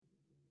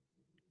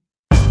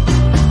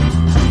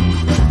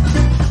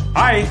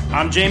Hi,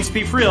 I'm James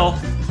P. Friel.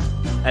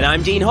 And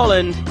I'm Dean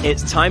Holland.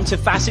 It's time to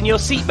fasten your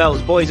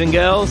seatbelts, boys and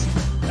girls.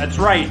 That's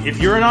right. If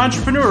you're an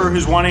entrepreneur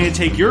who's wanting to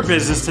take your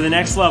business to the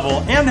next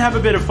level and have a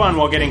bit of fun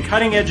while getting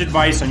cutting-edge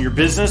advice on your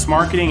business,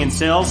 marketing, and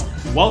sales,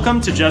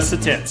 welcome to Just the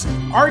Tips,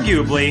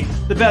 arguably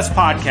the best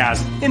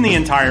podcast in the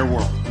entire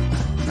world.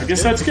 I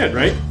guess that's good,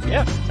 right?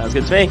 Yeah, sounds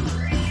good to me.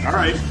 All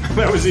right.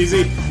 That was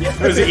easy. That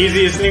was the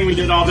easiest thing we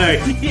did all day.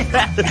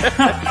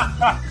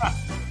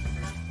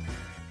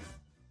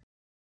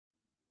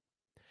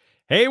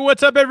 Hey,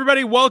 what's up,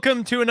 everybody?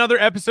 Welcome to another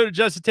episode of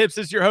Just the Tips.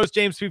 This is your host,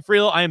 James P.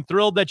 Friel. I am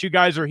thrilled that you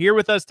guys are here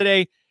with us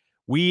today.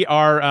 We've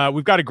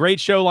got a great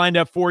show lined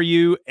up for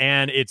you,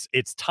 and it's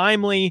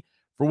timely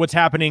for what's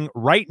happening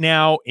right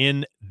now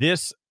in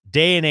this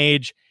day and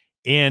age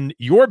in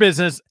your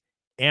business.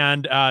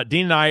 And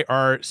Dean and I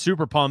are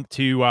super pumped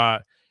to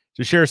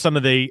share some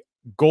of the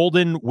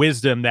golden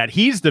wisdom that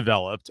he's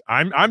developed.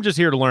 I'm just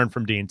here to learn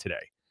from Dean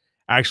today.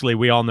 Actually,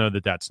 we all know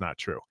that that's not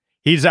true.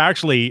 He's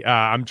actually,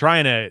 I'm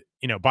trying to,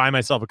 buy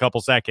myself a couple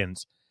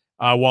seconds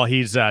while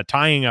he's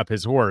tying up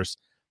his horse.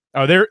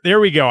 Oh, there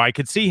we go. I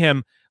could see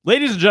him.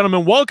 Ladies and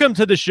gentlemen, welcome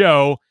to the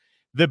show.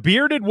 The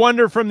bearded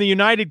wonder from the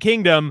United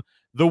Kingdom,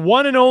 the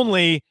one and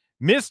only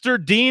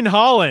Mr. Dean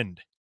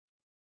Holland.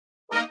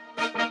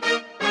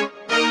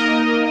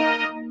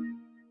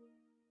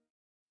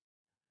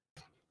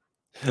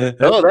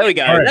 Oh, there we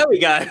go. Right. There we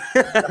go.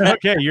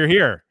 Okay, you're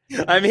here.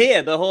 I'm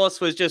here. The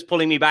horse was just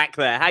pulling me back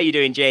there. How you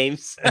doing,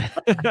 James?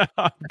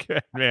 I'm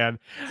good, man.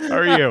 How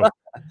are you?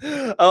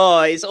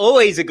 Oh, it's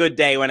always a good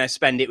day when I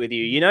spend it with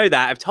you. You know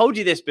that. I've told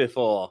you this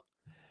before.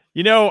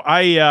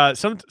 I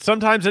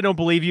sometimes I don't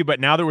believe you, but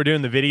now that we're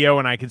doing the video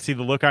and I can see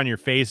the look on your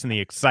face and the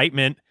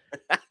excitement,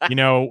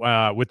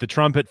 with the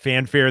trumpet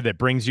fanfare that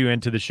brings you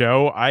into the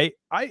show, I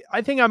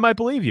think I might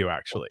believe you,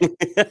 actually.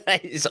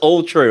 It's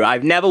all true.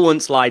 I've never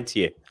once lied to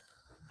you.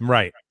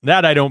 Right.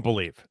 That I don't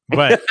believe,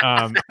 but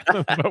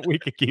but we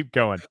could keep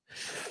going.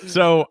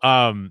 So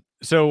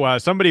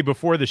somebody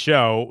before the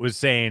show was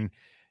saying,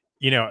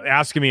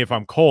 asking me if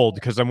I'm cold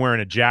because I'm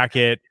wearing a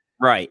jacket.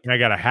 Right. And I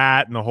got a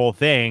hat and the whole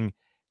thing.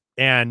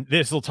 And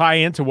this will tie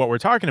into what we're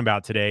talking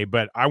about today,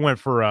 but I went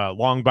for a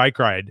long bike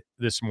ride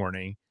this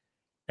morning.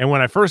 And when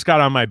I first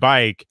got on my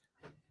bike,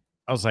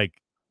 I was like,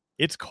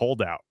 it's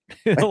cold out.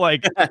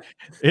 Like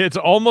it's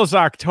almost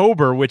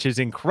October, which is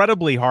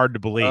incredibly hard to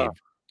believe. Oh.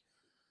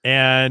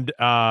 And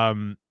I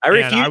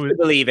refuse to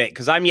believe it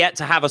because I'm yet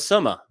to have a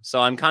summer. So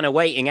I'm kind of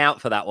waiting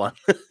out for that one.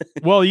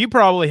 Well, you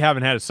probably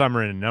haven't had a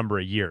summer in a number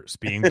of years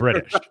being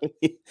British.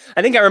 Right.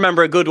 I think I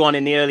remember a good one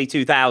in the early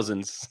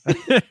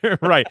 2000s.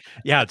 Right.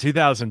 Yeah,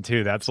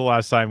 2002. That's the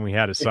last time we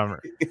had a summer.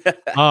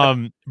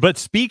 But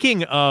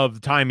speaking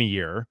of time of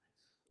year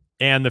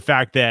and the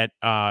fact that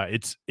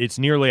it's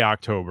nearly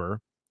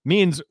October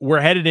means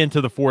we're headed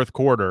into the fourth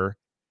quarter.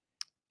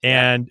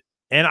 And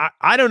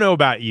I don't know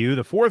about you.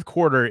 The fourth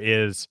quarter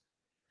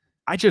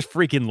I just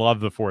freaking love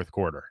the fourth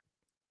quarter.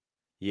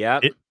 Yeah.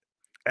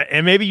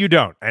 And maybe you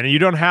don't. And you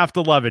don't have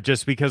to love it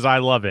just because I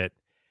love it.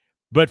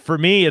 But for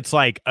me, it's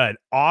like an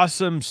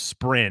awesome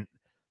sprint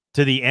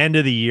to the end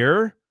of the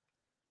year.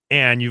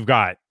 And you've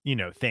got,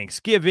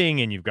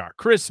 Thanksgiving and you've got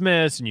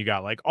Christmas and you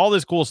got like all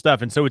this cool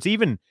stuff. And so it's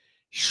even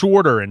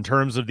shorter in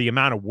terms of the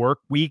amount of work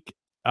week,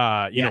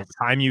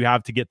 time you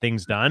have to get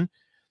things done.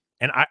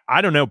 And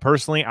I don't know,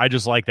 personally, I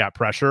just like that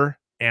pressure.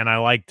 And I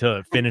like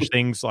to finish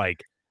things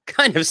like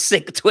kind of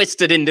sick,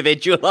 twisted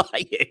individual are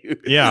you?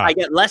 Yeah. I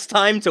get less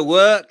time to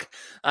work.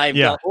 I've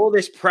got all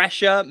this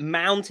pressure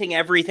mounting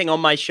everything on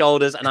my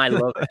shoulders, and I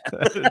love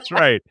it. That's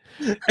right.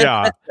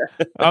 Yeah.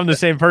 I'm the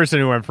same person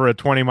who went for a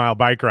 20-mile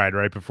bike ride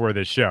right before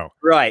this show.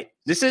 Right.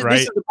 This is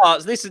the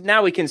parts. This is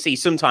now we can see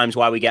sometimes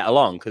why we get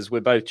along because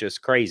we're both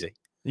just crazy.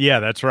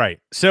 Yeah, that's right.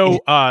 So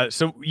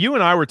so you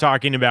and I were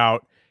talking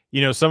about,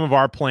 some of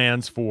our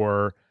plans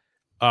for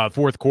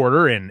fourth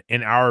quarter and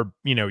our,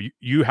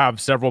 you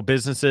have several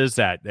businesses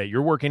that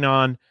you're working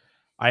on.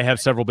 I have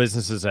several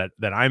businesses that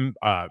I'm,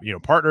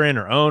 partner in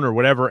or own or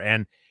whatever.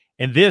 And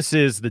this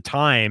is the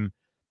time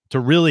to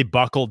really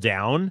buckle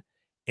down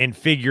and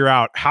figure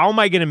out how am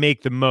I going to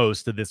make the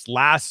most of this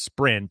last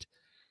sprint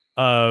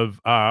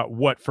of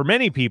what for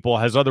many people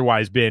has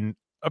otherwise been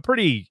a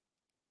pretty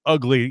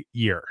ugly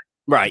year.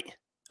 Right.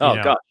 Oh,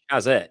 gosh,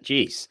 how's it?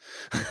 Jeez.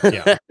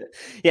 Yeah.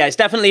 Yeah, it's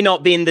definitely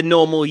not been the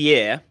normal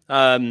year.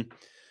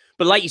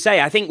 But like you say,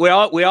 I think we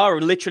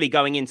are literally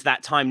going into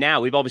that time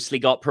now. We've obviously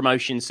got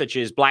promotions such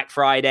as Black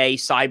Friday,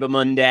 Cyber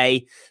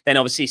Monday, then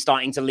obviously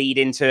starting to lead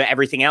into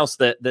everything else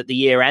that the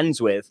year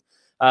ends with.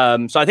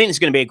 So I think it's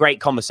going to be a great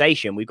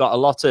conversation. We've got a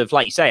lot of,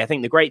 like you say, I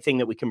think the great thing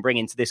that we can bring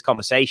into this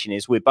conversation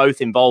is we're both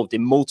involved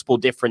in multiple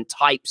different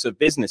types of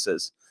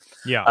businesses.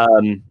 Yeah.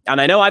 And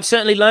I know I've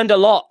certainly learned a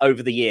lot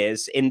over the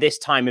years in this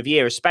time of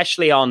year,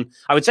 especially on,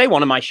 I would say,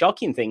 one of my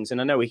shocking things,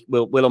 and I know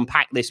we'll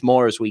unpack this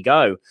more as we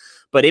go,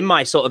 but in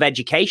my sort of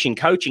education,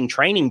 coaching,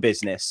 training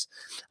business,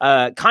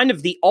 kind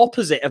of the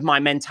opposite of my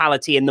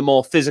mentality in the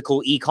more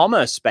physical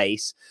e-commerce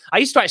space, I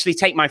used to actually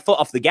take my foot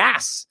off the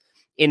gas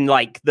in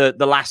like the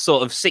last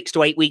sort of 6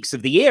 to 8 weeks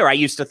of the year, I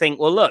used to think,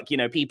 well, look,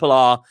 people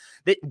are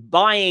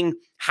buying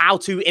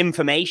how-to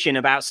information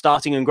about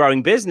starting and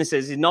growing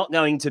businesses is not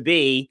going to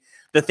be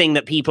the thing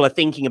that people are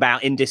thinking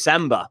about in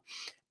December.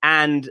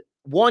 And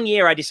one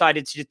year I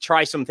decided to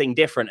try something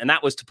different, and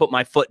that was to put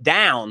my foot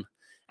down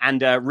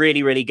and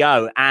really, really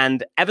go.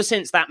 And ever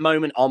since that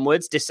moment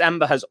onwards,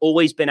 December has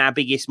always been our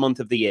biggest month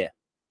of the year.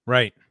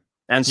 Right.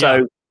 And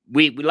so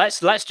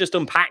let's just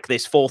unpack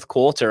this fourth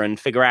quarter and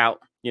figure out,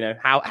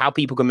 how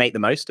people can make the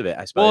most of it,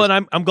 I suppose. Well,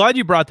 and I'm glad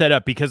you brought that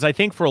up, because I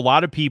think for a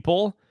lot of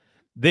people,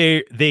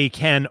 they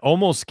can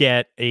almost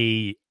get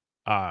they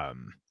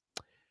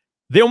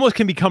almost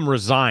can become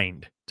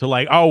resigned to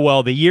like, oh,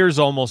 well, the year's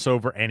almost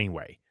over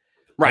anyway.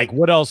 Right. Like,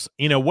 what else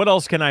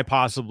can I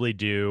possibly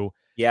do?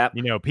 Yeah.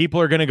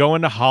 People are going to go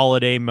into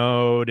holiday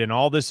mode and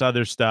all this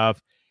other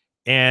stuff.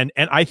 And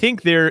I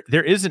think there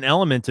is an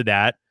element to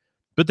that,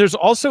 but there's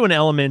also an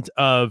element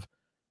of,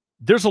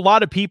 there's a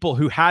lot of people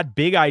who had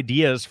big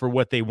ideas for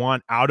what they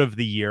want out of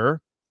the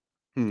year.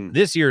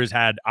 This year has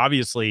had,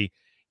 obviously,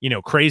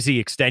 crazy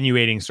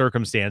extenuating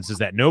circumstances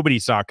that nobody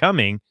saw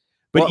coming.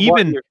 But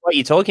what are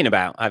you talking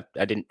about? I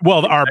didn't.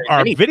 Well, our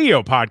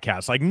video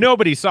podcast, like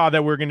nobody saw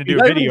that we're going to do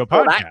a video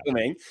podcast.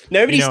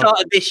 Nobody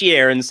started this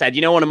year and said,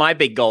 one of my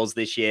big goals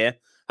this year,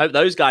 hope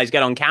those guys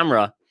get on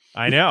camera.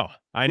 I know.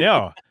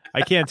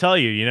 I can't tell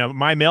you,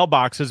 my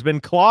mailbox has been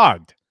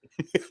clogged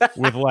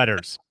with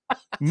letters.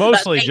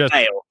 Mostly just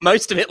mail.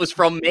 Most of it was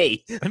from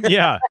me.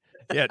 yeah.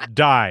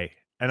 Die.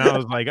 And I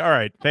was like, all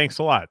right, thanks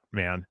a lot,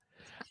 man.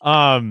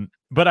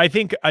 But I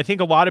think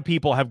a lot of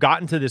people have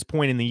gotten to this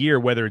point in the year,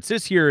 whether it's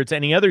this year, it's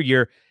any other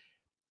year,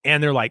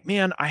 and they're like,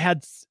 man, I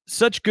had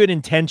such good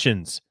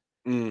intentions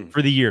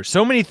for the year.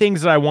 So many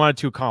things that I wanted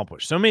to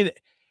accomplish.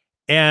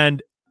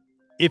 And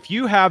if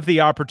you have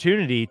the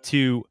opportunity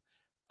to,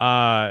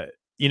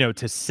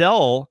 to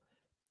sell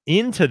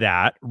into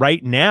that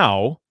right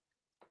now,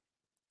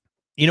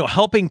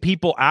 helping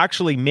people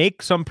actually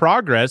make some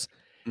progress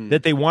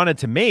that they wanted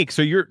to make.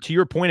 So to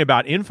your point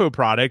about info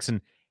products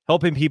and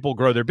helping people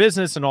grow their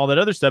business and all that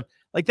other stuff,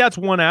 like that's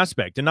one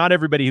aspect. And not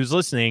everybody who's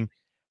listening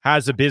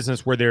has a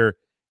business where they're,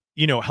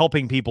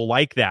 helping people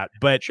like that.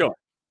 But sure.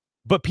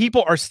 But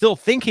people are still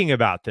thinking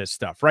about this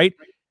stuff, right?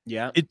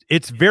 Yeah.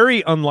 It's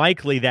very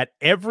unlikely that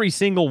every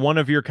single one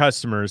of your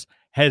customers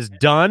has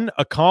done,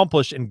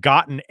 accomplished, and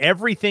gotten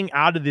everything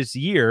out of this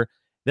year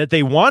that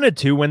they wanted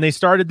to when they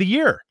started the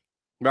year.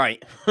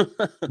 Right.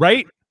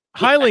 Right?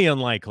 Highly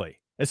unlikely,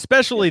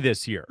 especially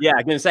this year. Yeah,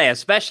 I'm going to say,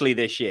 especially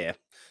this year.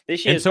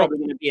 This year is probably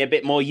going to be a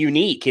bit more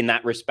unique in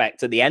that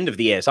respect at the end of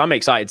the year. So I'm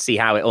excited to see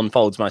how it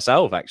unfolds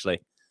myself,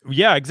 actually.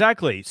 Yeah,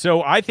 exactly.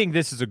 So I think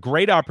this is a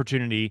great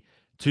opportunity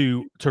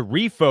to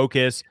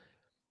refocus,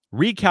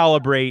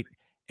 recalibrate,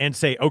 and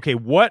say, okay,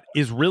 what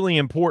is really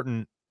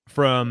important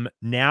from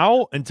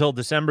now until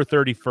December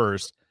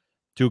 31st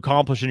to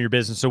accomplish in your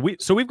business?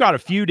 So we've got a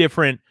few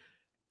different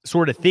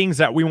sort of things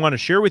that we want to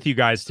share with you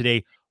guys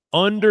today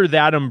under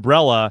that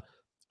umbrella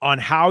on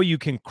how you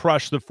can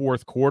crush the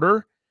fourth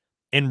quarter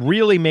and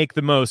really make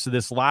the most of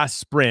this last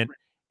sprint.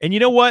 And you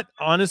know what?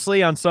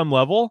 Honestly, on some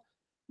level,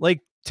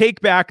 like,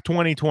 take back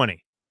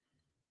 2020.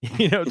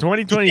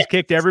 2020's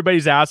kicked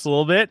everybody's ass a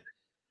little bit.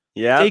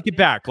 Yeah. Take it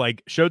back.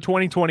 Like, show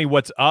 2020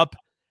 what's up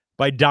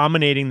by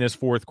dominating this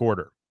fourth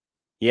quarter.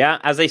 Yeah.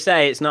 As they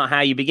say, it's not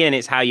how you begin,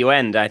 it's how you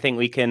end. I think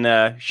we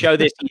can show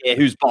this year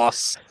who's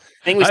boss.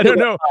 I don't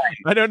know.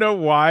 I don't know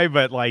why,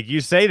 but like,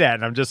 you say that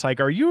and I'm just like,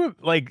 are you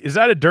like, is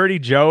that a dirty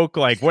joke?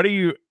 Like, what are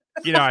you,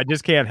 I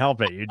just can't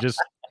help it. You just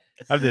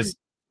have this.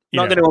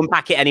 Not going to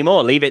unpack it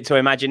anymore. Leave it to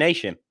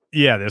imagination.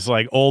 Yeah. This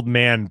like old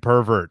man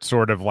pervert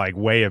sort of like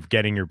way of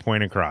getting your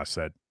point across,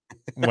 that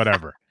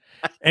whatever.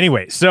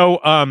 Anyway. So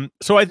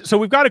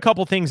we've got a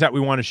couple things that we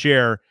want to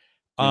share.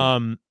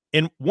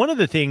 And one of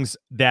the things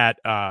that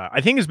I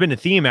think has been a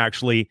theme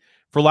actually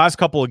for the last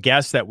couple of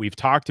guests that we've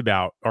talked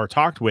about or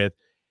talked with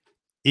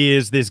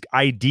is this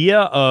idea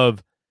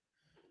of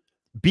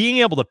being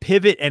able to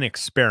pivot and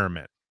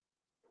experiment.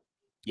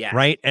 Yeah.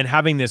 Right. And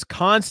having this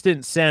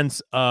constant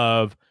sense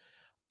of,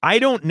 I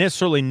don't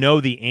necessarily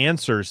know the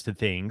answers to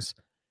things,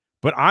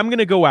 but I'm going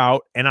to go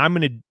out and I'm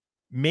going to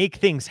make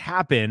things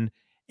happen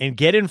and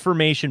get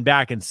information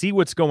back and see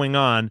what's going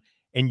on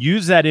and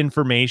use that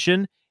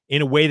information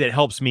in a way that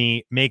helps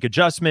me make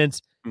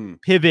adjustments,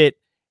 pivot,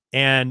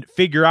 and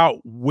figure out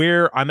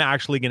where I'm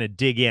actually going to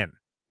dig in.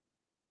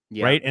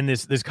 Yeah. Right. And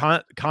this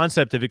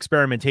concept of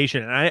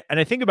experimentation. And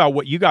I think about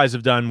what you guys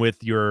have done with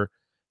your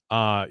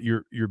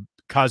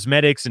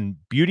cosmetics and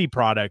beauty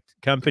product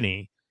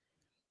company.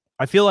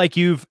 I feel like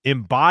you've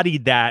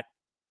embodied that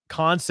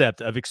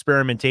concept of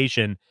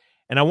experimentation.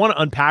 And I want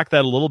to unpack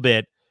that a little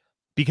bit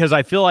because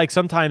I feel like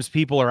sometimes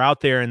people are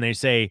out there and they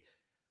say,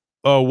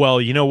 oh, well,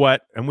 you know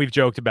what? And we've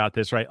joked about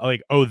this, right?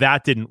 Like, oh,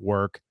 that didn't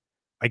work.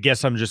 I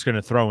guess I'm just going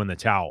to throw in the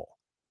towel.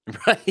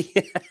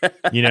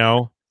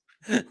 Right.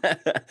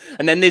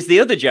 And then there's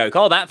the other joke.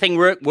 Oh, that thing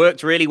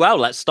worked really well.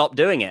 Let's stop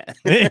doing it.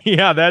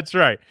 Yeah, that's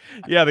right.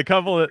 Yeah, the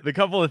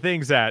couple of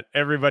things that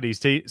everybody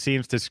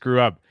seems to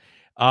screw up.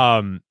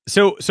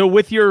 So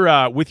with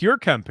your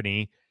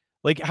company,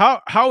 like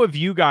how have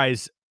you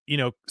guys,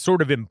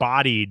 sort of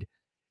embodied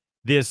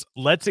this,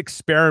 let's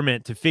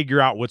experiment to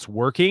figure out what's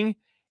working.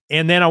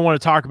 And then I want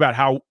to talk about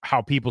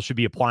how people should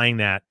be applying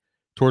that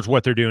towards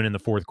what they're doing in the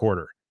fourth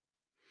quarter.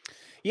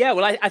 Yeah,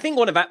 well, I think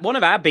one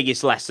of our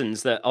biggest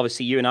lessons that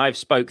obviously you and I have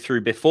spoke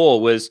through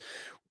before was,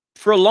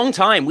 for a long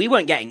time, we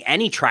weren't getting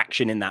any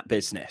traction in that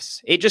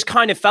business. It just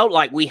kind of felt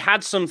like we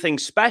had something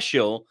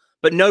special,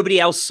 but nobody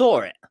else saw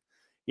it.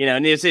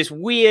 And there's this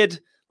weird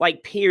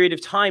like period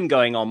of time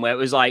going on where it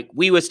was like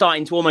we were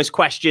starting to almost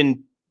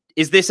question,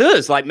 is this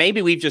us? Like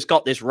maybe we've just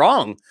got this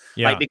wrong.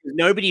 Yeah. Like because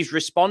nobody's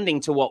responding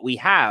to what we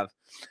have.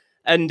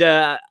 And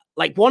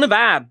like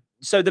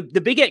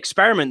the big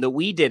experiment that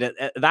we did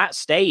at that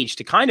stage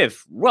to kind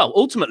of,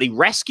 ultimately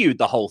rescued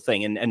the whole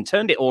thing and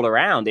turned it all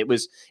around. It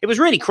was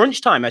really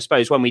crunch time, I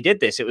suppose, when we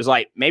did this. It was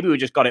like, maybe we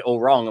just got it all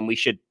wrong and we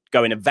should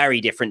go in a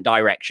very different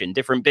direction,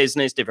 different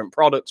business, different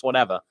products,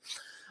 whatever.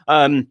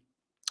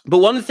 But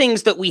one of the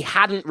things that we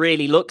hadn't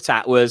really looked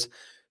at was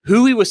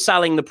who we were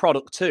selling the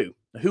product to,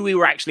 who we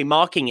were actually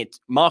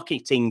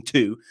marketing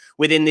to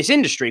within this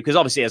industry. Because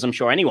obviously, as I'm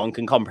sure anyone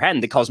can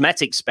comprehend, the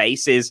cosmetic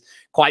space is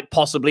quite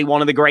possibly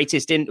one of the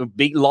greatest,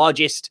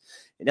 largest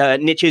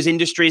niches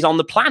industries on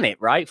the planet,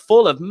 right?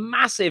 Full of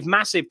massive,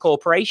 massive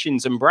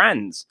corporations and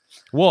brands.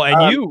 Well,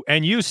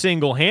 and you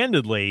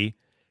single-handedly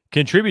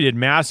contributed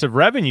massive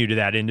revenue to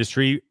that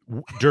industry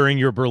during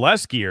your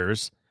burlesque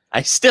years.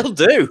 I still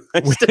do.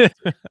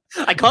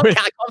 I can't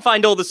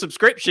find all the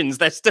subscriptions.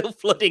 They're still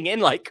flooding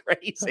in like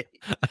crazy.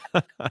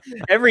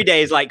 Every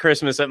day is like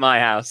Christmas at my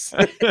house.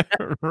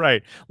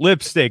 Right.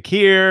 Lipstick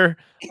here,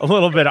 a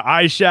little bit of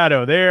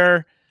eyeshadow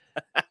there.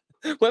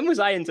 When was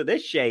I into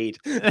this shade?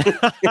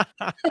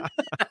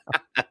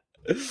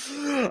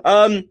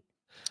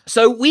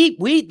 So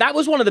we that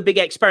was one of the big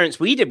experiments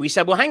we did. We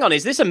said, well, hang on,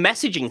 is this a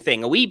messaging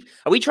thing? Are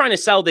we trying to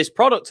sell this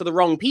product to the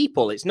wrong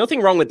people? It's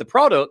nothing wrong with the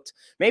product.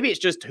 Maybe it's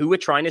just who we're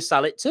trying to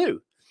sell it to.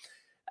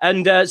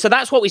 And so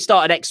that's what we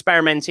started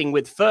experimenting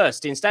with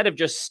first. Instead of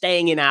just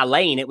staying in our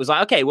lane, it was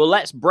like, okay, well,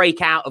 let's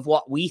break out of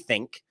what we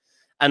think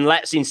and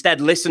let's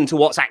instead listen to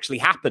what's actually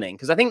happening.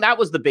 Because I think that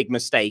was the big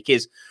mistake,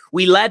 is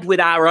we led with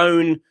our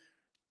own,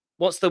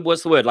 what's the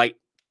word? Like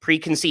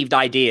preconceived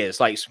ideas,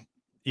 like,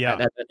 yeah, I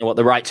don't know what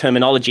the right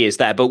terminology is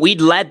there, but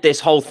we'd led this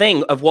whole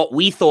thing of what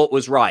we thought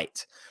was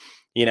right,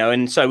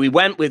 and so we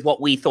went with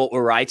what we thought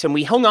were right, and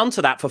we hung on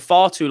to that for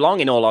far too long,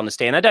 in all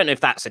honesty. And I don't know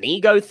if that's an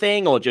ego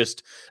thing or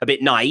just a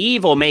bit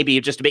naive, or maybe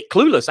just a bit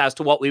clueless as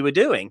to what we were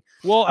doing.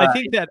 Well, I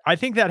think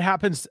that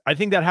happens. I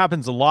think that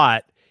happens a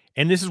lot,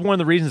 and this is one of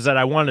the reasons that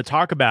I wanted to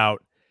talk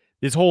about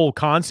this whole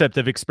concept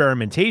of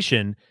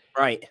experimentation.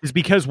 Right, is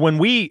because when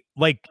we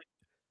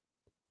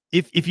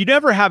if you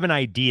never have an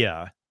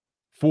idea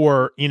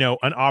for,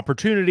 an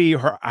opportunity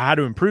or how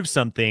to improve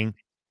something,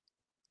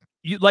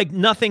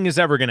 nothing is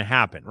ever going to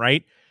happen,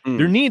 right?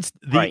 There needs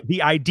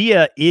the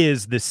idea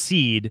is the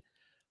seed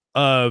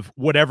of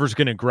whatever's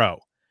going to grow.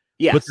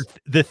 Yes. But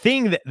the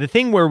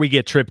thing where we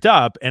get tripped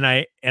up, and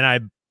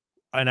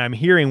I'm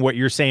hearing what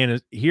you're saying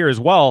here as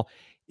well,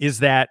 is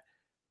that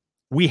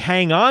we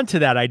hang on to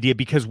that idea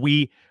because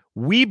we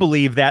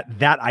believe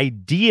that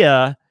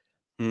idea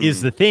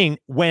is the thing,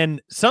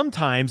 when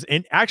sometimes,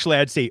 and actually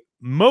I'd say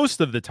most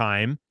of the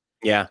time,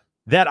 yeah,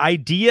 that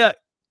idea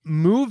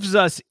moves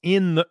us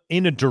in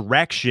a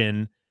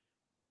direction.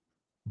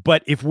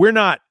 But if we're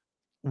not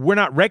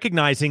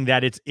recognizing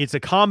that it's a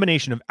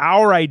combination of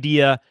our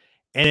idea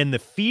and the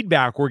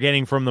feedback we're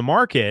getting from the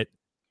market,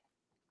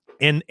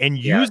 and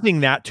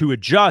using that to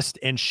adjust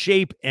and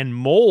shape and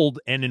mold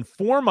and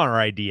inform our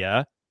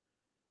idea,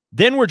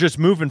 then we're just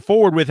moving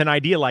forward with an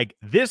idea like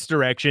this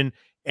direction,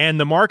 and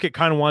the market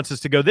kind of wants us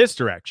to go this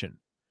direction.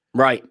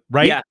 Right.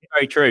 Yeah,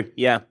 very true.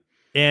 Yeah.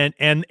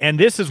 And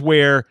this is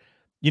where,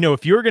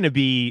 if you're going to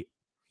be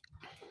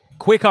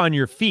quick on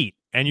your feet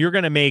and you're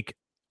going to make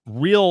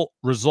real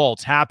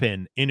results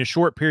happen in a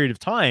short period of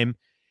time,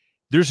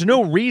 there's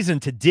no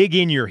reason to dig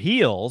in your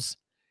heels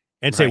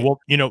and say, well,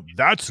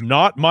 that's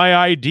not my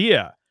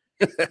idea.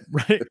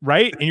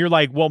 Right. And you're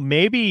like, well,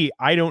 maybe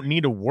I don't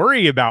need to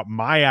worry about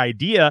my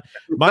idea.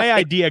 My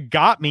idea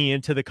got me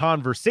into the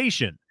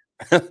conversation.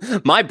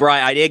 My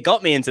bright idea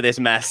got me into this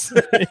mess.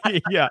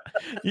 Yeah.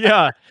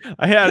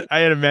 I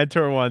had a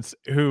mentor once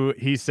who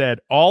he said,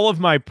 all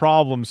of my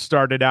problems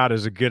started out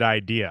as a good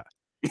idea.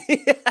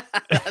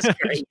 That's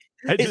great.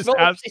 It's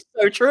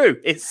so true.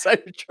 It's so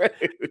true.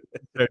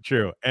 So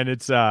true. And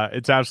it's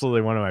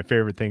absolutely one of my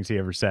favorite things he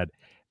ever said.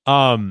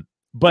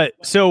 But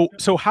so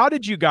how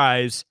did you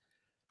guys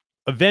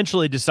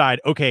eventually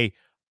decide, okay,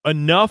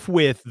 enough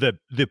with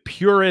the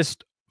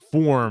purest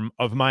form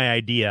of my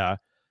idea?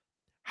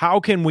 How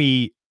can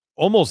we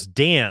almost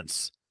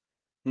dance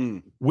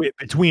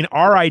between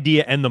our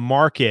idea and the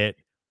market,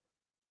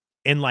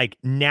 and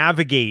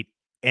navigate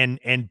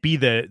and be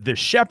the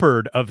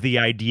shepherd of the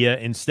idea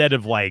instead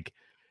of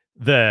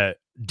the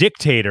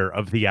dictator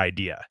of the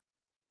idea?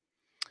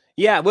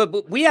 Yeah,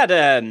 well, we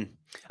had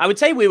I would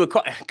say we were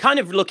kind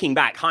of looking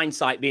back,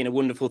 hindsight being a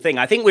wonderful thing.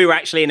 I think we were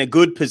actually in a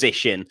good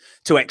position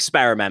to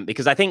experiment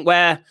because I think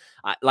I'm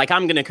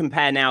going to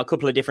compare now a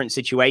couple of different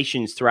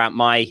situations throughout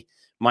my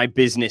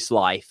business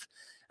life.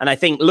 And I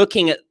think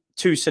looking at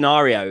two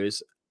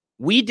scenarios,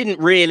 we didn't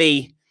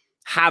really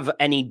have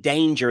any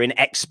danger in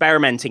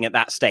experimenting at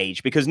that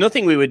stage because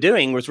nothing we were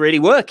doing was really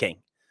working.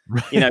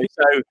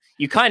 So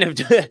you kind of,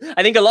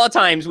 I think a lot of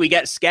times we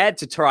get scared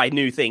to try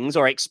new things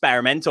or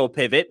experiment or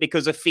pivot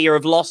because of fear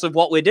of loss of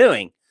what we're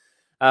doing.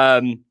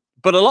 But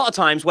a lot of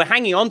times we're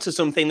hanging on to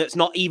something that's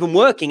not even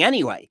working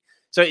anyway.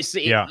 So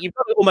you've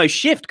got to almost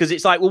shift because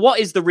it's like, well, what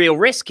is the real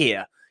risk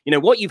here?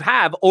 What you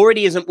have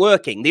already isn't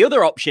working. The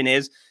other option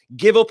is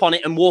give up on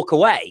it and walk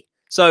away.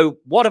 So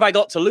what have I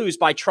got to lose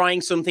by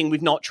trying something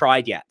we've not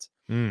tried yet?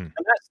 And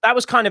that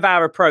was kind of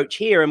our approach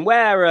here. And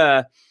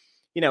where,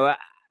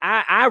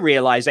 our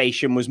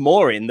realization was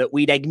more in that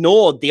we'd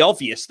ignored the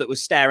obvious that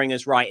was staring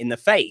us right in the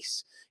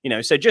face.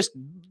 So just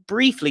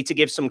briefly to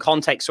give some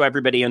context so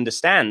everybody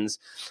understands,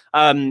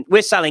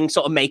 we're selling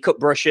sort of makeup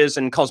brushes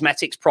and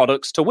cosmetics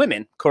products to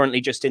women currently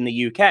just in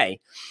the UK.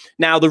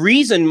 Now, the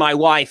reason my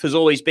wife has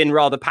always been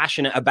rather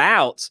passionate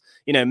about,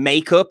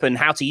 makeup and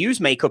how to use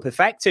makeup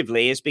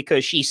effectively is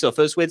because she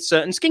suffers with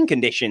certain skin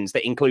conditions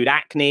that include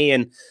acne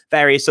and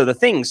various other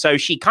things. So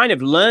she kind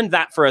of learned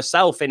that for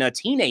herself in her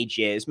teenage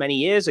years, many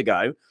years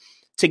ago,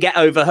 to get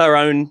over her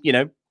own,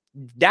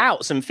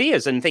 doubts and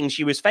fears and things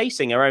she was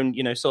facing, her own,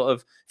 sort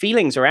of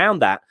feelings around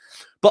that.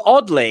 But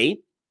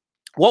oddly,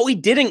 what we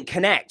didn't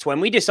connect when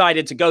we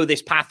decided to go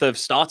this path of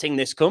starting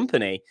this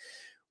company,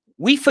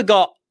 we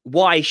forgot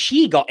why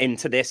she got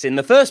into this in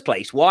the first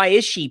place. Why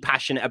is she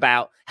passionate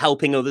about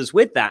helping others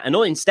with that? And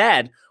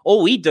instead,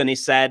 all we'd done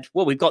is said,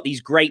 well, we've got these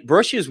great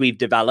brushes we've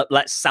developed.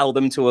 Let's sell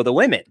them to other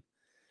women.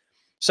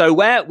 So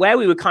where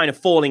we were kind of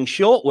falling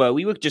short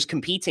we were just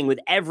competing with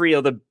every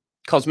other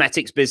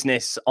cosmetics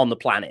business on the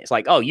planet. It's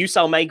like, oh, you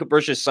sell makeup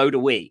brushes, so do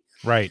we.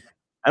 Right.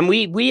 And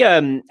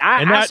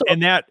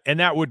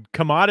that would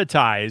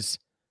commoditize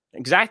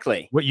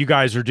exactly what you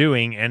guys are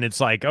doing. And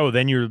it's like, oh,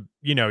 then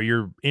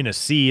you're in a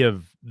sea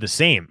of the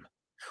same.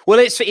 Well,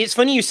 it's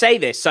funny you say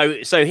this. So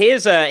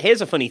here's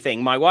a funny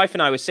thing. My wife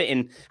and I were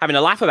sitting having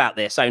a laugh about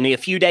this only a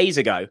few days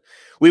ago.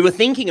 We were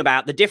thinking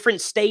about the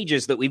different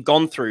stages that we've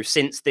gone through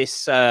since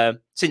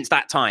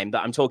that time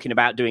that I'm talking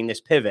about doing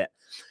this pivot.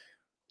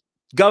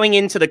 Going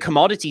into the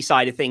commodity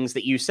side of things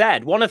that you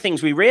said, one of the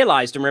things we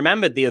realized and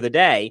remembered the other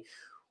day,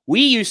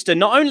 we used to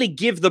not only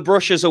give the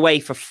brushes away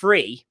for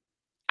free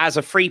as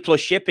a free plus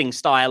shipping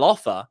style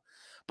offer,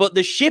 but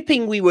the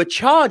shipping we were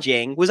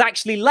charging was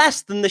actually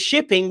less than the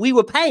shipping we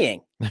were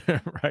paying.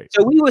 Right.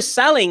 So we were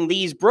selling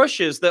these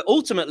brushes that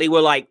ultimately were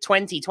like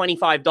 $20,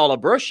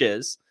 $25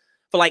 brushes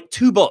for like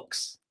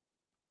 $2.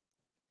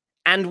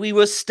 And we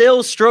were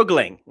still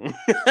struggling.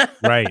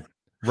 Right.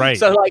 Right.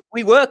 So like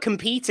we were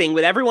competing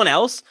with everyone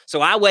else.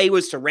 So our way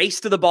was to race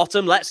to the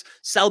bottom. Let's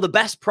sell the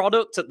best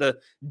product at the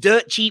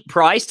dirt cheap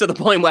price to the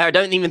point where I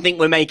don't even think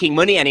we're making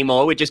money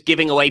anymore. We're just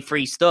giving away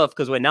free stuff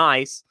because we're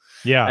nice.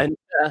 Yeah. And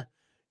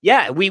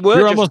we were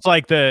You're almost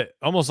like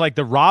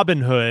the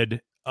Robin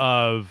Hood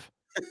of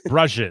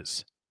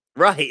brushes.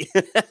 Right.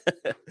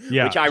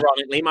 Yeah. Which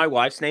ironically, my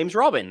wife's name's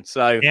Robin.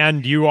 So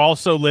and you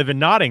also live in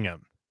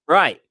Nottingham.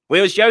 Right. We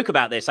always joke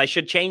about this. I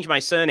should change my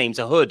surname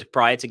to Hood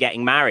prior to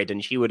getting married,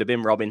 and she would have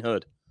been Robin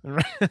Hood.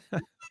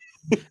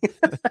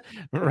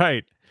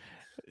 Right.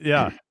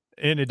 Yeah.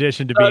 In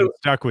addition to being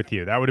stuck with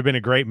you, that would have been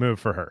a great move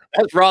for her.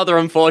 That's rather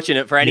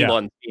unfortunate for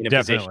anyone in a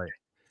definitely.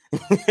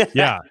 position.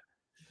 Yeah.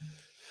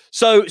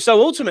 So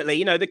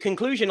ultimately, the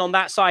conclusion on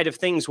that side of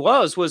things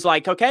was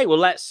like, okay, well,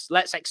 let's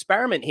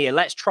experiment here.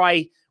 Let's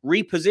try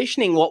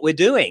repositioning what we're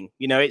doing.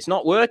 It's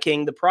not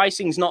working. The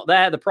pricing's not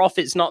there. The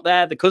profit's not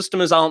there. The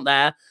customers aren't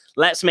there.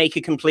 Let's make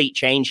a complete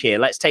change here.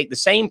 Let's take the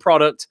same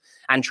product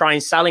and try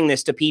and selling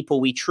this to people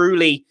we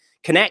truly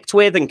connect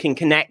with and can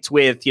connect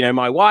with,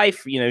 my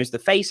wife, who's the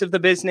face of the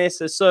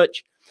business as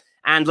such.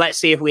 And let's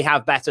see if we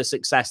have better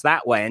success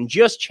that way. And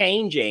just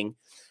changing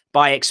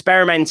by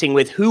experimenting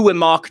with who we're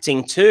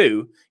marketing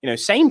to,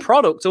 same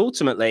product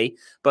ultimately,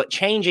 but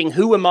changing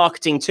who we're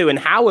marketing to and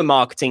how we're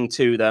marketing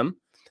to them.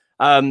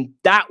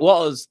 That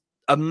was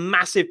a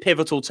massive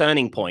pivotal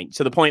turning point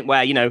to the point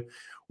where,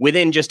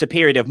 within just a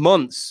period of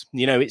months,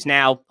 it's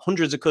now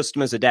hundreds of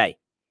customers a day.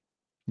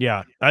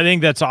 Yeah, I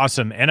think that's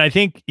awesome. And I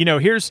think,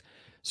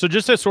 so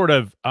just to sort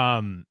of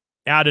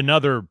add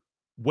another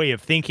way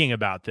of thinking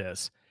about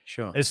this,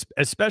 sure,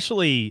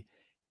 especially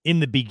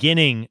in the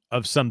beginning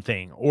of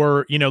something,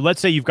 or,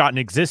 let's say you've got an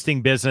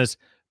existing business,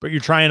 but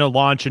you're trying to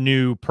launch a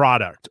new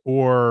product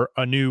or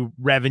a new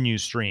revenue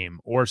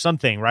stream or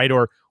something, right?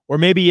 Or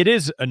maybe it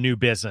is a new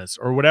business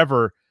or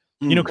whatever,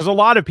 because a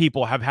lot of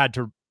people have had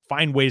to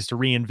find ways to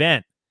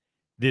reinvent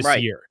this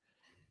year.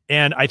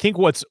 And I think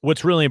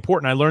what's really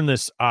important, I learned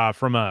this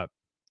from a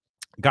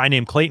guy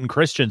named Clayton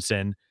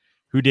Christensen,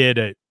 who did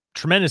a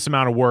tremendous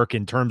amount of work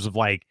in terms of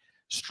like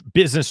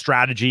business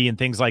strategy and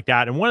things like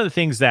that. And one of the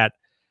things that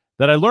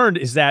I learned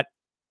is that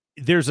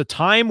there's a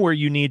time where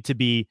you need to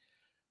be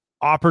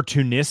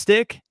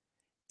opportunistic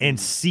and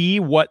see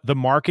what the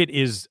market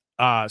is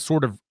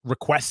sort of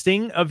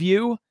requesting of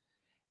you,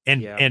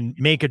 and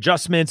make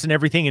adjustments and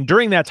everything. And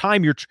during that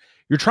time, you're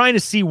trying to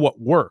see what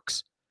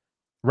works,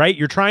 right?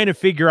 You're trying to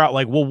figure out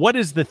like, well, what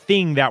is the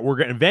thing that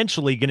we're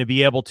eventually going to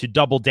be able to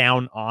double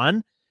down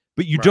on,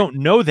 but you don't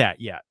know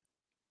that yet.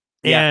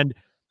 Yeah.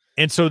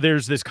 And so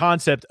there's this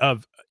concept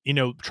of,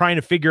 trying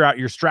to figure out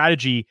your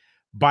strategy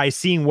by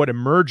seeing what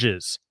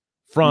emerges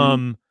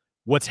from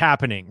what's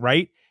happening,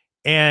 right?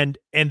 And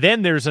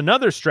then there's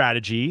another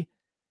strategy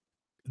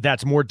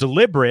that's more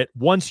deliberate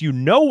once you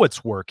know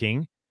what's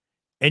working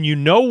and you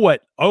know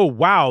what, oh,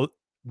 wow,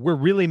 we're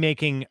really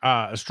making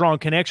a strong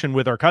connection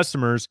with our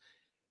customers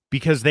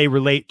because they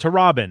relate to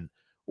Robin,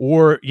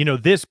 or,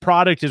 this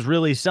product is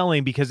really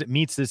selling because it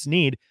meets this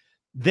need.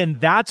 Then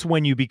that's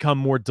when you become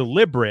more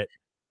deliberate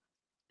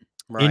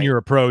in your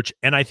approach.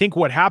 And I think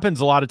what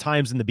happens a lot of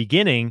times in the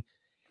beginning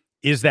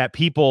is that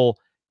people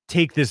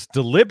take this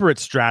deliberate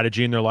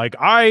strategy and they're like,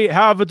 I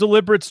have a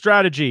deliberate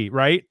strategy,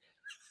 right?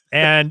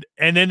 And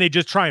then they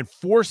just try and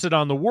force it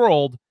on the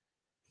world.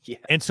 Yeah.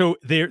 And so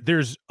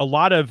there's a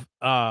lot of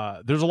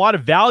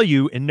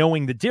value in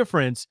knowing the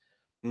difference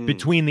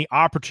between the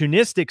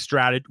opportunistic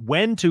strategy,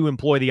 when to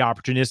employ the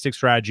opportunistic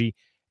strategy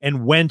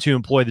and when to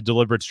employ the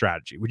deliberate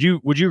strategy. Would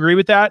you agree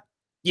with that?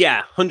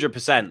 Yeah,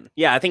 100%.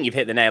 Yeah, I think you've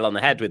hit the nail on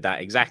the head with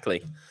that.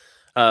 Exactly.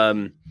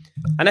 And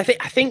I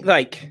think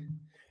like,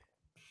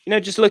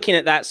 just looking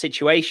at that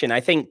situation, I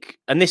think,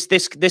 and this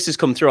has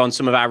come through on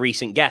some of our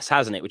recent guests,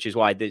 hasn't it? Which is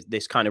why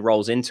this kind of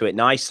rolls into it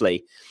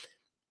nicely.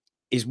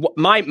 Is what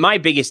my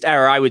biggest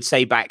error, I would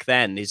say, back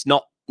then is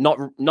not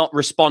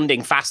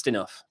responding fast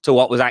enough to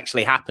what was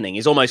actually happening.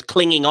 Is almost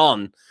clinging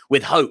on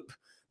with hope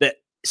that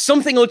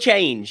something will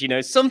change,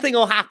 something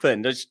will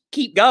happen. Just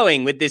keep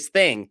going with this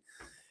thing.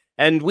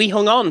 And we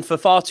hung on for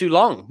far too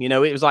long.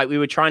 It was like we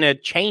were trying to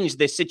change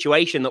this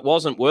situation that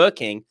wasn't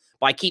working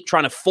by keep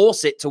trying to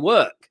force it to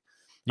work.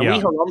 And we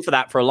hung on for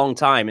that for a long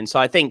time. And so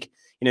I think,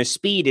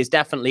 speed is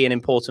definitely an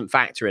important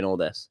factor in all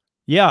this.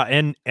 Yeah.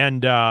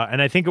 And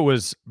I think it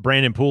was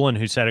Brandon Poulin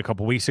who said a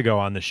couple weeks ago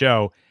on the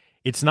show,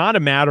 it's not a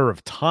matter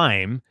of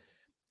time.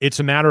 It's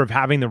a matter of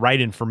having the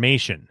right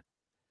information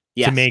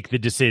to make the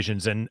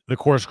decisions and the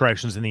course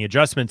corrections and the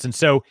adjustments. And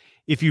so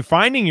if you're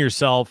finding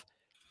yourself,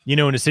 in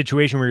a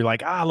situation where you're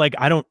like,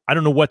 I don't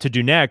know what to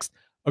do next,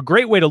 a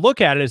great way to look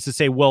at it is to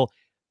say, well,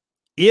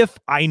 if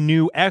I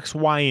knew X,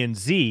 Y, and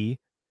Z,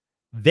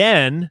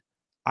 then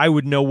I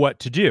would know what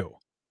to do,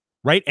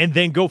 right? And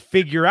then go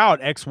figure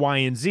out X, Y,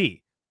 and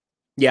Z.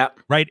 Yeah.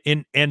 Right.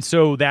 And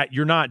so that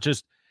you're not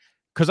just,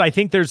 because I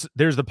think there's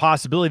the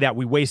possibility that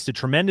we waste a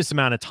tremendous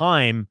amount of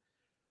time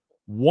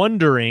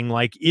wondering,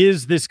 like,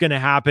 is this going to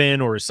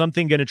happen or is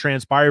something going to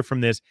transpire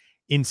from this,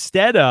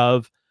 instead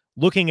of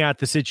looking at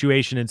the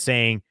situation and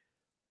saying,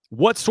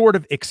 what sort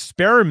of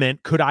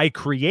experiment could I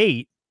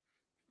create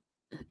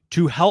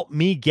to help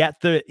me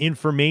get the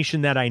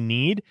information that I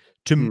need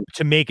to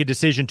make a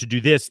decision to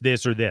do this,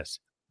 or this?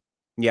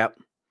 Yep.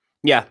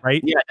 Yeah.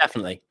 Right. Yeah,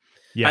 definitely.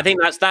 Yeah. I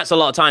think that's a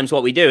lot of times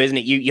what we do, isn't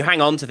it? You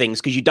hang on to things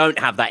because you don't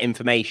have that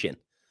information.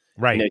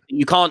 Right.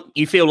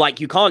 You feel like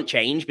you can't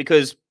change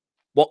because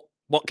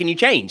what can you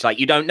change? Like,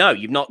 you don't know.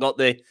 You've not got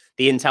the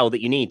intel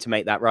that you need to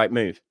make that right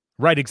move.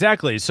 Right.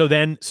 Exactly. So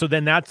then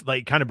that's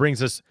like kind of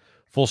brings us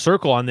full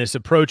circle on this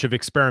approach of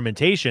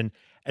experimentation,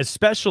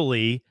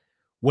 especially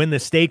when the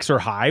stakes are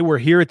high. We're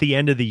here at the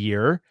end of the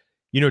year,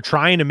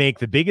 trying to make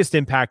the biggest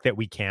impact that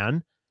we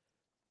can.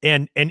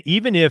 And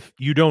even if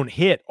you don't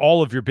hit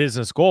all of your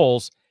business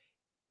goals,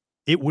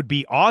 it would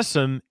be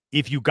awesome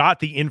if you got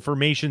the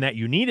information that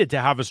you needed to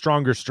have a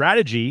stronger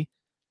strategy.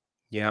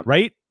 Yeah.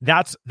 Right.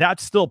 That's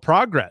still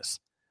progress.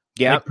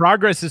 Yeah. Like,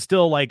 progress is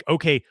still like,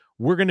 okay,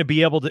 we're going to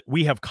be able to,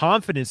 we have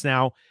confidence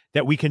now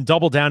that we can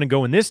double down and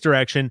go in this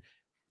direction,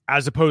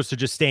 as opposed to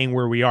just staying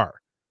where we are.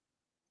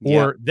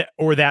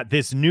 Or that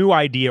this new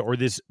idea or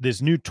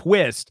this new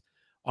twist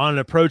on an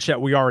approach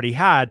that we already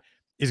had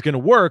is going to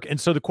work.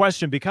 And so the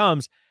question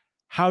becomes,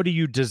 how do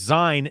you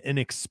design an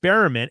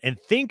experiment and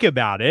think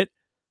about it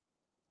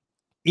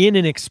in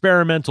an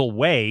experimental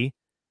way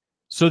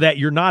so that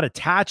you're not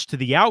attached to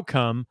the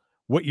outcome?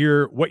 What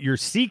you're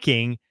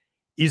seeking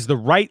is the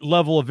right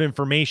level of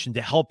information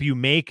to help you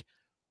make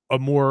a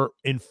more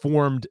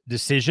informed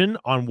decision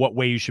on what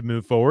way you should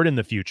move forward in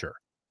the future.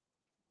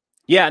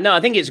 Yeah, no, I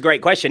think it's a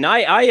great question.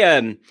 I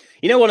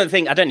one of the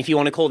things, I don't know if you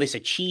want to call this a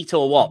cheat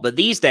or what, but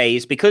these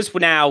days, because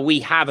now we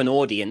have an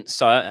audience,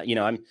 so,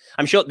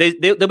 I'm sure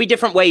there'll be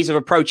different ways of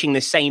approaching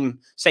this same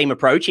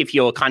approach if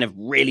you're kind of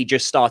really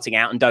just starting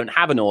out and don't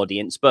have an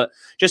audience. But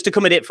just to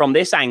come at it from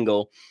this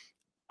angle,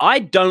 I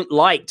don't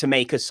like to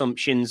make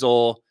assumptions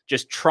or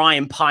just try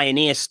and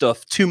pioneer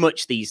stuff too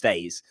much these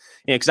days.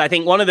 Because I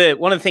think one of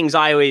the things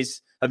I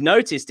always have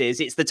noticed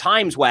is it's the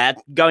times where,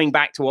 going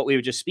back to what we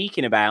were just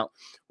speaking about,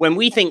 when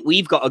we think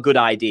we've got a good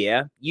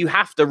idea, you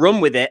have to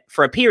run with it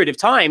for a period of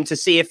time to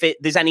see if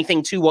there's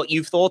anything to what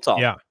you've thought of.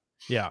 Yeah.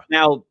 Yeah.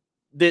 Now,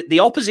 the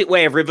opposite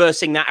way of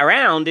reversing that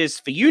around is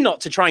for you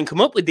not to try and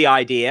come up with the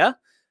idea,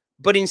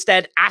 but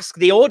instead ask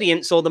the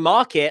audience or the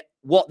market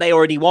what they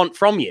already want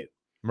from you.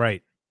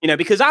 Right.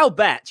 Because I'll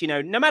bet,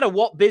 no matter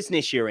what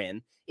business you're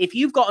in, if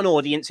you've got an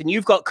audience and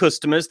you've got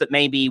customers that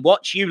maybe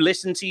watch you,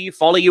 listen to you,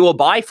 follow you, or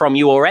buy from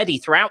you already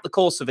throughout the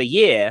course of a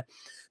year,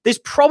 there's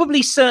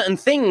probably certain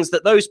things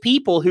that those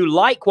people who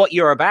like what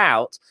you're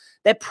about,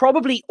 they're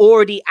probably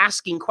already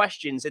asking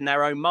questions in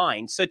their own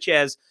mind, such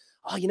as,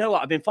 oh, you know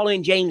what? I've been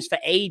following James for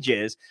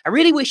ages. I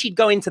really wish he'd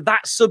go into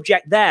that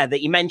subject there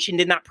that you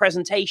mentioned in that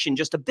presentation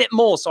just a bit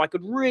more so I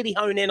could really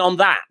hone in on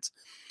that.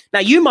 Now,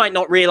 you might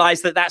not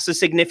realize that that's a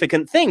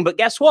significant thing, but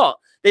guess what?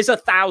 There's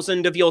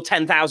 1,000 of your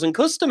 10,000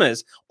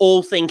 customers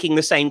all thinking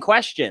the same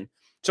question.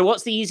 So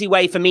what's the easy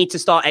way for me to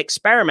start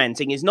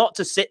experimenting is not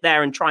to sit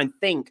there and try and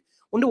think,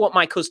 wonder what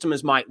my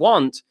customers might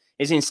want,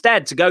 is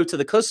instead to go to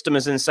the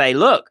customers and say,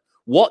 look,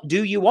 what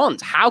do you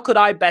want? How could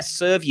I best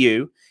serve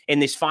you in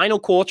this final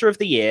quarter of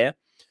the year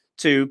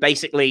to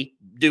basically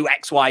do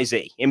X, Y,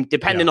 Z,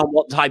 depending on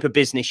what type of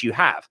business you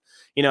have?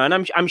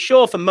 And I'm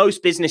sure for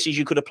most businesses,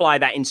 you could apply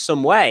that in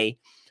some way.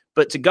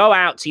 But to go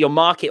out to your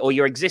market or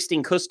your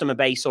existing customer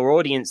base or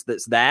audience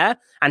that's there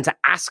and to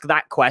ask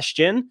that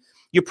question,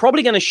 you're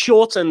probably going to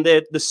shorten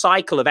the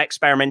cycle of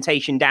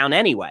experimentation down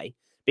anyway,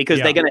 because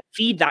they're going to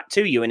feed that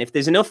to you. And if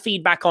there's enough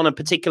feedback on a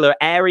particular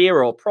area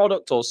or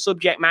product or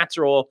subject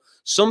matter or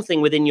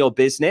something within your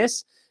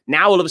business,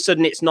 now all of a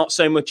sudden it's not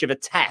so much of a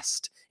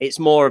test. It's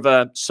more of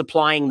a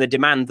supplying the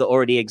demand that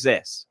already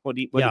exists. What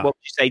would you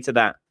say to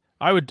that?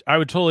 I would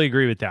totally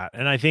agree with that.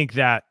 And I think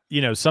that,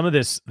 some of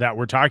this that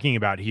we're talking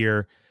about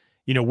here,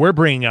 we're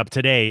bringing up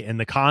today in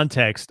the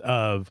context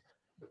of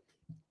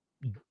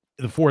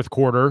the fourth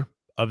quarter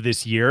of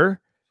this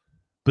year,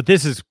 but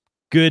this is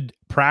good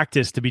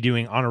practice to be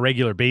doing on a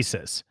regular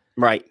basis.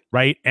 Right.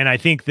 Right. And I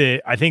think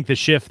the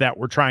shift that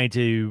we're trying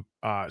to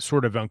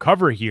sort of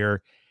uncover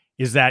here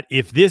is that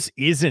if this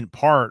isn't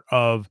part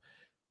of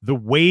the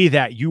way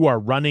that you are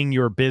running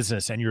your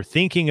business and you're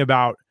thinking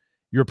about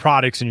your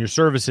products and your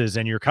services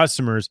and your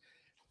customers,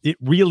 it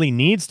really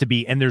needs to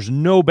be. And there's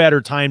no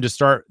better time to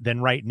start than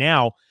right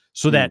now,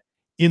 so that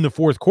in the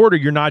fourth quarter,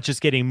 you're not just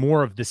getting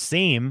more of the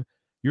same.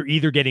 You're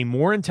either getting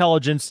more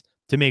intelligence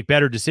to make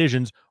better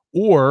decisions,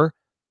 or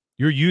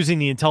you're using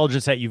the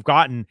intelligence that you've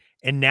gotten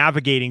and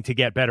navigating to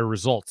get better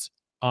results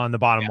on the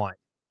bottom line.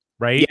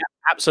 Right? Yeah,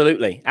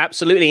 absolutely.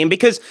 Absolutely. And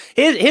because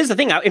here's the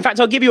thing. In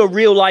fact, I'll give you a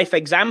real life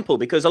example,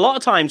 because a lot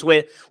of times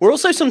we're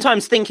also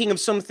sometimes thinking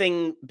of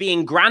something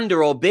being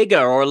grander or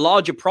bigger or a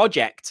larger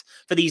project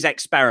for these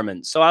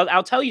experiments. So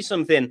I'll tell you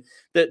something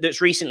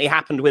that's recently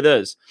happened with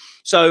us.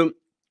 So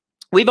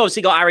we've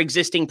obviously got our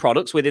existing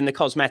products within the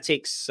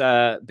cosmetics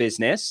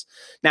business.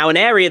 Now, an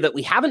area that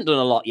we haven't done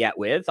a lot yet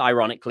with,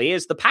 ironically,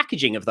 is the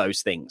packaging of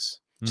those things.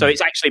 So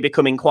it's actually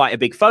becoming quite a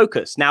big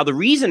focus. Now, the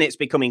reason it's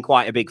becoming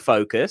quite a big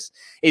focus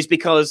is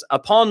because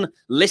upon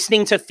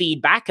listening to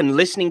feedback and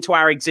listening to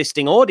our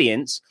existing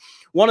audience,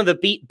 one of the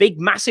big,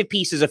 massive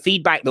pieces of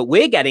feedback that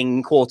we're getting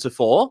in quarter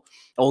four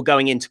or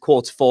going into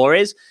quarter four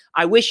is,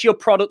 I wish your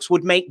products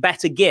would make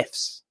better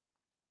gifts.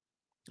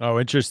 Oh,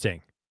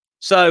 interesting.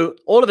 So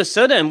all of a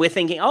sudden we're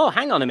thinking, oh,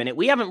 hang on a minute.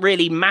 We haven't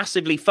really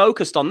massively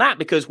focused on that,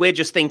 because we're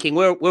just thinking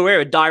we're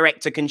a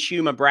direct to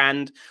consumer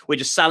brand. We're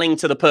just selling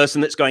to the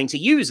person that's going to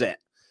use it.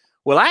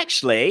 Well,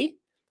 actually,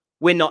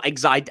 we're not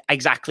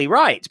exactly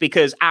right,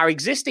 because our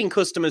existing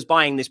customers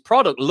buying this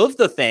product love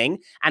the thing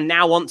and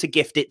now want to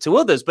gift it to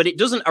others, but it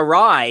doesn't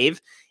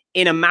arrive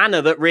in a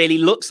manner that really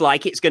looks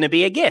like it's going to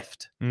be a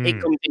gift. It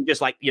comes in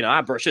just like,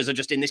 our brushes are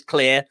just in this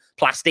clear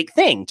plastic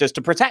thing just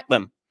to protect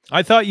them.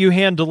 I thought you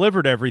hand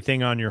delivered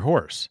everything on your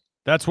horse.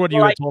 That's what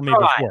you had told me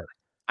before.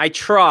 I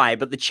try,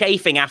 but the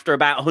chafing after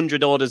about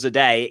 100 orders a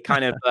day, it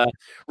kind of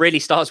really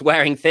starts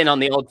wearing thin on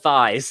the old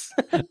thighs.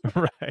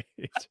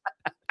 Right.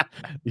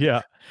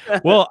 Yeah.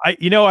 Well,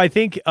 I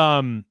think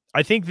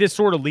this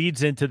sort of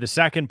leads into the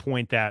second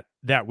point that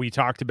we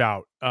talked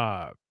about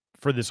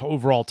for this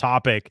overall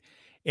topic.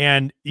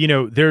 And,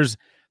 there's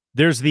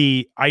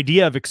the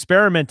idea of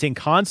experimenting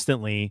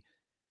constantly,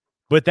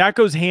 but that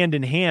goes hand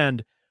in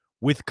hand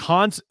with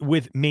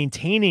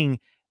maintaining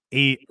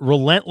a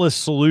relentless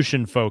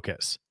solution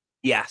focus.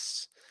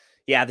 Yes.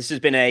 Yeah, this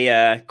has been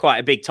a quite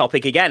a big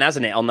topic again,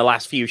 hasn't it, on the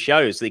last few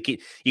shows?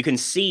 You can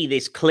see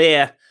this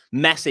clear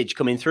message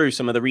coming through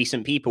some of the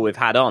recent people we've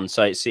had on.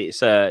 So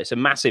it's a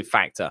massive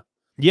factor.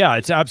 Yeah,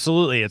 it's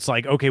absolutely. It's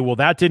like, okay, well,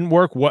 that didn't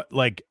work. What,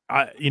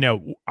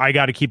 I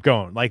got to keep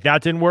going. Like,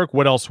 that didn't work.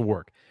 What else will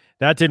work?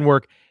 That didn't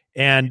work.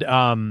 And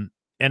I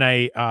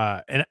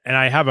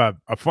have a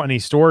funny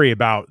story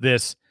about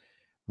this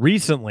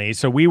recently.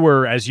 So we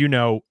were, as you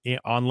know,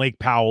 on Lake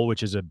Powell,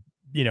 which is a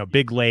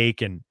big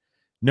lake, and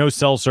no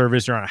cell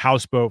service. You're on a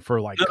houseboat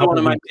for like one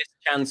of my best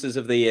chances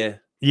of the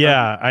year.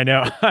 Yeah, I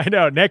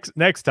know.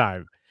 Next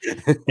time.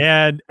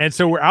 and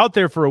so we're out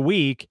there for a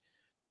week,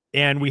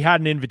 and we had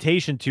an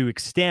invitation to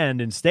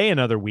extend and stay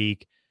another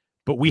week,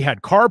 but we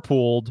had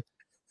carpooled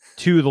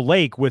to the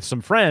lake with some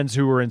friends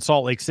who were in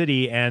Salt Lake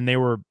City, and they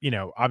were,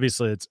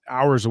 obviously it's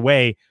hours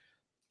away.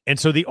 And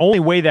so the only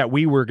way that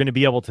we were going to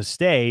be able to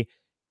stay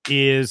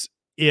is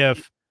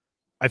if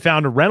I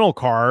found a rental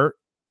car,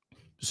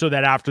 so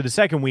that after the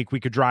second week we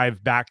could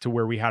drive back to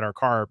where we had our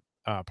car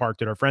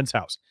parked at our friend's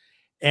house,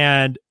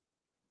 and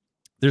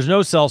there's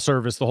no cell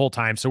service the whole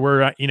time. So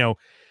we're,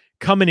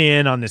 coming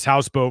in on this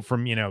houseboat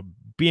from,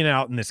 being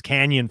out in this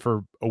canyon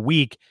for a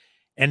week.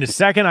 And the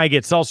second I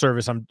get cell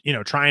service, I'm,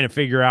 trying to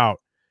figure out,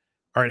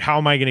 all right, how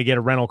am I going to get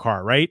a rental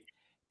car? Right.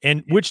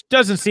 And which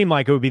doesn't seem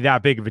like it would be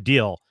that big of a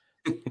deal.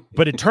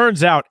 But it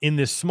turns out in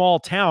this small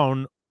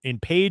town in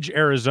Page,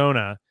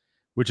 Arizona,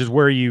 which is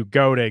where you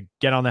go to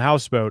get on the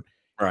houseboat.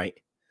 Right.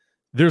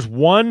 There's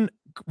one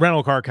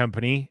rental car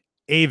company,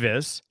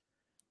 Avis,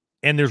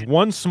 and there's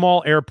one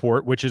small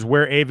airport, which is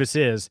where Avis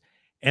is.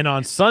 And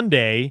on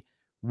Sunday,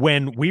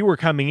 when we were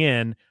coming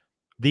in,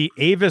 the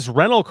Avis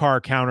rental car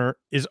counter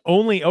is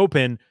only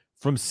open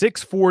from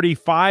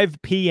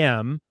 6:45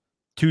 p.m.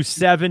 to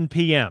 7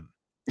 p.m.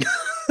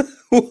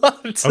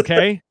 What?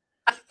 Okay.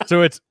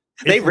 So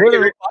they really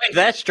refined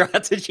that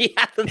strategy,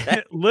 haven't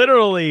they?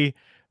 Literally,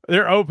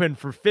 they're open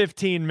for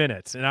 15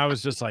 minutes. And I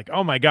was just like,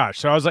 oh my gosh.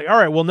 So I was like, all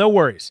right, well, no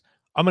worries.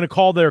 I'm going to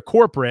call their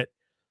corporate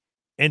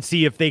and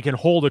see if they can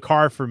hold a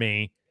car for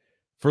me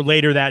for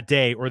later that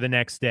day or the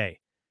next day.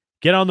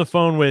 Get on the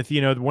phone with,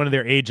 one of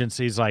their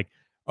agencies, like,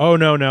 oh,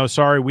 no,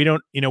 sorry. We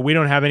don't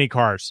have any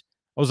cars.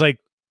 I was like,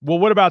 well,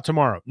 what about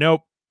tomorrow?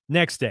 Nope.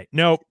 Next day.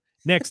 Nope.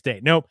 Next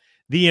day. Nope.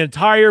 The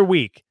entire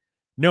week,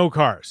 no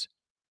cars.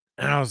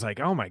 And I was like,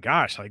 oh my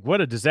gosh, like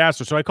what a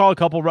disaster. So I call a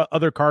couple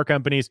other car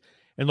companies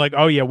and like,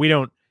 oh yeah, we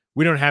don't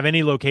have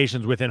any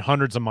locations within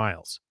hundreds of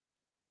miles.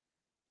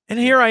 And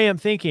here I am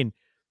thinking,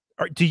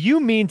 do you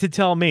mean to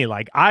tell me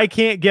like I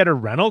can't get a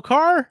rental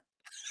car?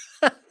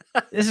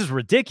 This is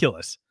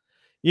ridiculous.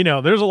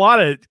 There's a lot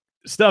of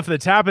stuff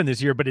that's happened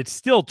this year, but it's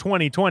still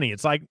 2020.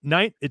 It's like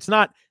it's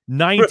not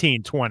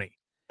 1920.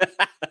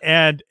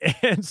 and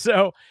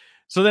so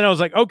then I was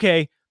like,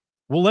 okay,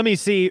 well, let me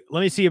see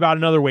about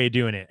another way of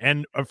doing it.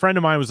 And a friend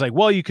of mine was like,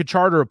 well, you could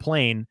charter a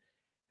plane.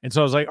 And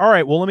so I was like, all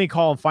right, well, let me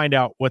call and find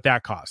out what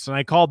that costs. And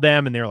I called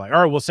them and they were like,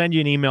 all right, we'll send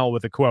you an email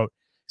with a quote.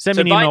 Send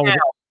me an email. Now,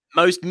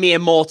 most mere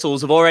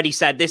mortals have already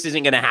said this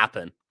isn't going to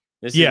happen.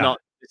 This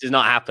is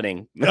not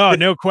happening. Oh,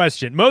 no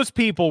question. Most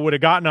people would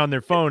have gotten on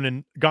their phone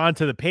and gone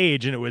to the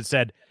page and it would have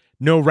said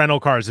no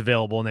rental cars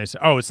available. And they said,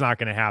 oh, it's not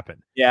going to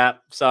happen. Yeah.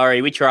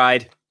 Sorry. We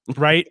tried.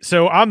 Right.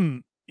 So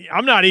I'm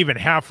not even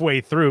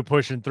halfway through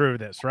pushing through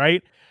this.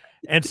 Right.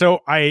 And so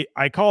I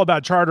call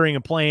about chartering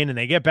a plane and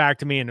they get back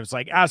to me and it was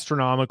like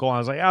astronomical. I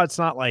was like, oh, it's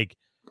not like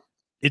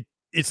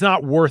it's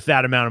not worth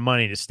that amount of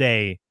money to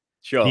stay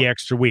the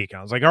extra week.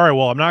 I was like, all right,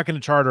 well, I'm not going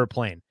to charter a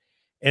plane.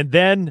 And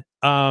then,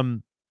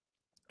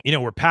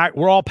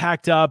 we're all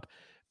packed up,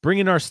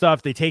 bringing our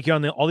stuff. They take you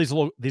on all these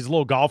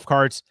little golf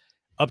carts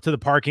up to the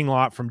parking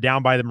lot from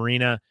down by the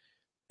marina.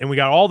 And we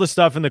got all the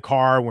stuff in the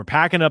car. And we're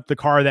packing up the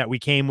car that we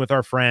came with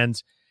our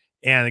friends.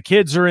 And the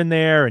kids are in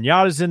there and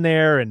Yada's in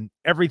there and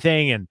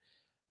everything.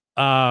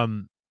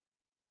 And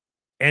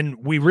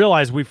we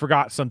realized we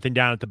forgot something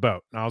down at the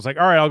boat. And I was like,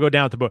 all right, I'll go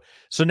down at the boat.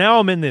 So now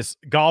I'm in this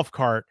golf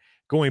cart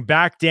going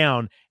back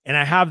down and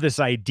I have this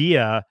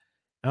idea.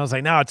 And I was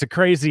like, no, it's a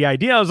crazy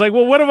idea. I was like,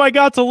 well, what have I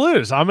got to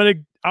lose? I'm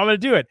going to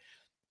do it.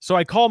 So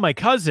I call my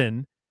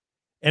cousin,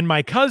 and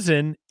my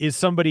cousin is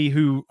somebody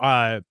who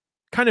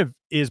kind of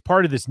is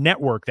part of this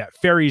network that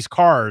ferries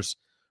cars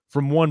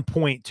from one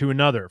point to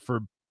another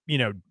for,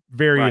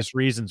 various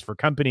reasons, for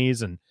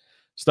companies and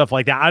stuff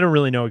like that. I don't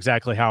really know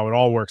exactly how it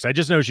all works. I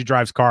just know she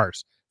drives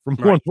cars from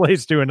one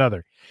place to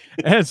another.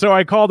 And so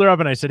I called her up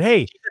and I said,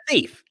 hey, she's a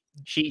thief.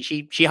 She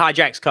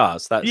hijacks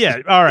cars. Yeah.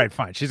 All right,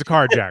 fine. She's a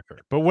carjacker,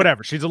 but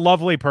whatever. She's a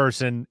lovely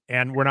person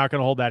and we're not going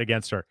to hold that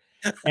against her.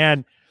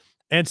 And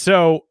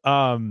so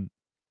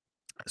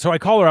I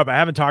call her up. I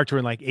haven't talked to her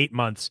in like 8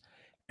 months.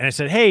 And I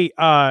said, hey,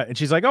 and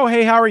she's like, oh,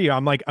 hey, how are you?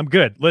 I'm like, I'm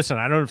good. Listen,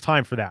 I don't have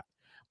time for that.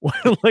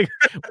 Like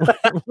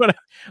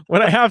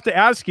what I have to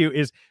ask you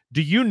is,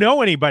 do you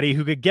know anybody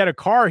who could get a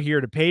car here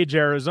to Page,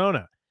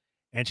 Arizona?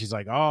 And she's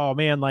like, oh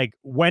man, like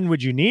when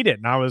would you need it?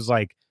 And I was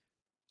like,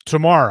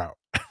 tomorrow.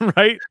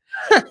 Right.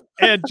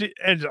 and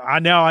I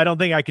know I don't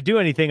think I could do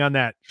anything on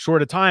that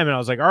short of time. And I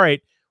was like, all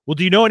right, well,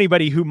 do you know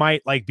anybody who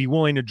might like be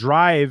willing to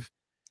drive,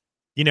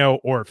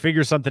 or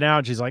figure something out?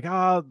 And she's like,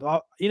 I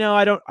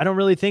don't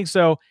really think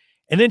so.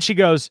 And then she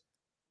goes,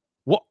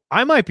 well,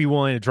 I might be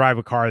willing to drive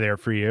a car there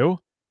for you.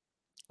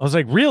 I was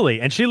like,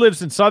 really? And she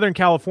lives in Southern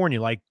California,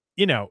 like,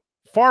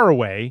 far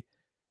away.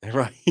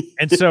 Right.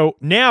 And so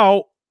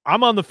now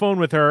I'm on the phone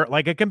with her.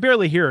 Like I can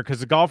barely hear her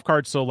because the golf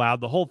cart's so loud,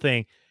 the whole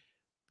thing.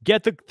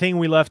 Get the thing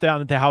we left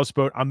out at the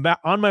houseboat. I'm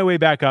on my way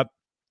back up.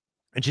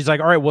 And she's like,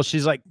 all right,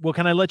 well,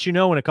 can I let you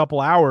know in a couple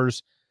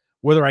hours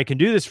whether I can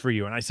do this for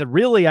you? And I said,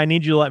 really? I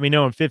need you to let me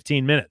know in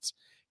 15 minutes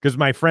because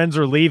my friends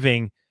are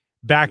leaving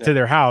back to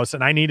their house.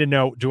 And I need to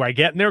know, do I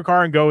get in their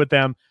car and go with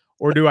them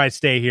or do I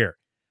stay here?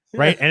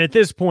 Right. And at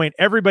this point,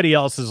 everybody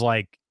else is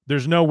like,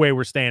 there's no way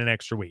we're staying an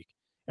extra week.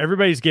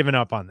 Everybody's given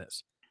up on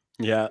this.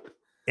 Yeah.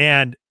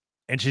 And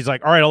she's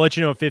like, all right, I'll let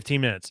you know in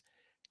 15 minutes.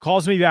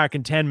 Calls me back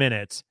in 10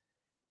 minutes.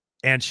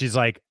 And she's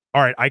like,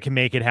 all right, I can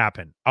make it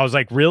happen. I was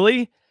like,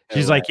 really?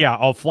 She's like, yeah,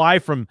 I'll fly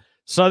from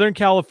Southern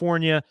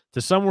California to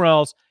somewhere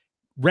else,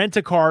 rent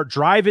a car,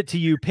 drive it to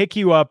you, pick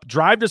you up,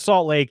 drive to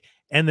Salt Lake,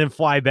 and then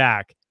fly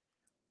back.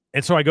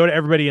 And so I go to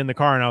everybody in the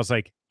car and I was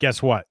like,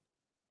 guess what?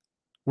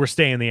 We're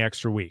staying the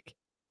extra week.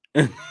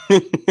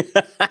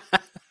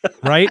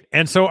 Right.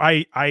 And so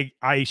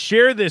I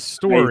share this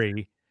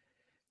story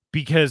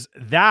because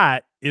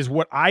that is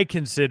what I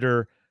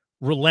consider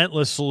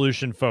relentless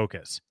solution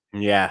focus.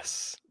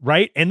 Yes.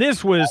 Right. And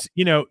this was,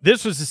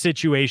 this was a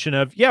situation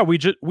of,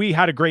 we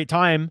had a great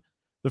time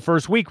the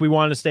first week. We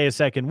wanted to stay a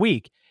second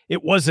week.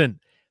 It wasn't,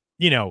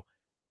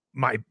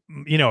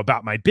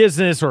 about my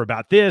business or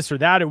about this or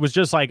that. It was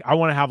just like, I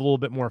want to have a little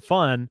bit more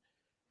fun.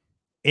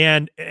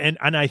 And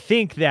I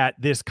think that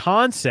this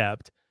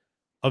concept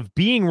of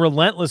being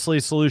relentlessly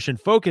solution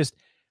focused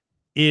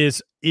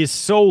is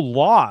so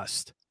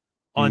lost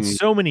on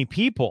so many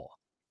people,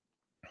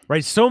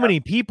 right? So many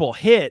people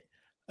hit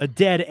a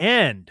dead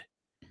end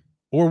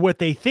or what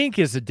they think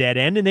is a dead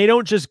end, and they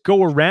don't just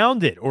go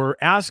around it or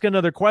ask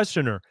another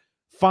question or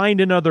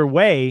find another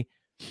way.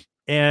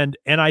 And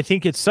I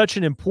think it's such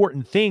an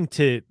important thing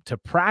to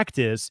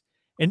practice,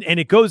 and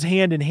it goes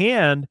hand in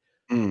hand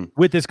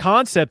with this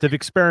concept of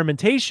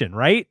experimentation,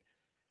 right?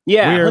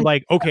 Yeah. Where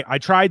like, okay, I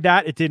tried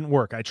that, it didn't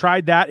work. I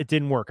tried that, it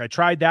didn't work. I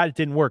tried that, it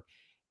didn't work.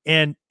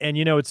 And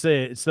it's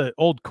the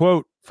old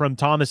quote from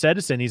Thomas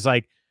Edison. He's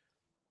like,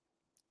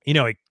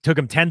 it took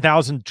him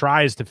 10,000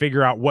 tries to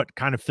figure out what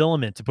kind of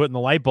filament to put in the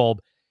light bulb.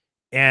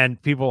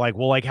 And people are like,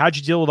 well, like, how'd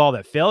you deal with all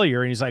that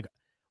failure? And he's like,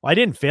 well, I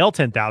didn't fail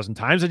 10,000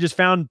 times. I just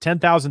found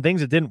 10,000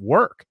 things that didn't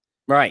work.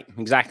 Right.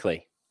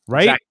 Exactly.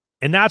 Right. Exactly.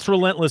 And that's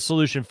relentless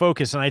solution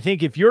focus. And I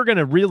think if you're going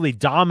to really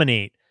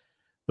dominate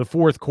the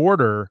fourth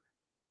quarter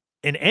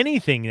in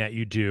anything that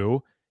you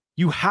do,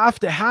 you have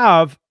to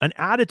have an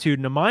attitude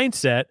and a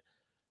mindset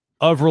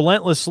of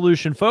relentless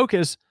solution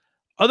focus.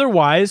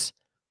 Otherwise,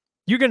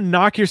 you're going to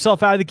knock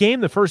yourself out of the game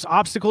the first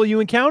obstacle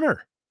you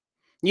encounter.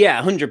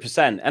 Yeah,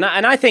 100%. And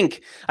I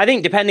think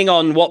depending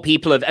on what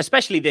people have,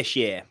 especially this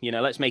year,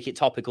 let's make it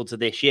topical to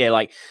this year.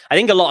 Like, I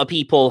think a lot of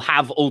people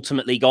have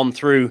ultimately gone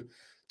through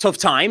tough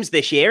times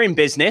this year in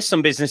business.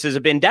 Some businesses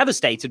have been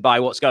devastated by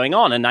what's going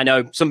on. And I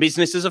know some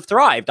businesses have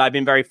thrived. I've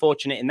been very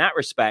fortunate in that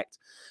respect.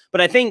 But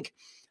I think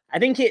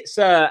it's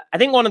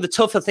one of the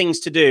tougher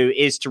things to do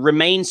is to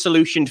remain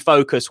solution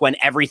focused when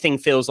everything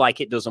feels like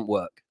it doesn't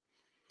work.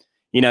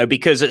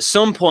 Because at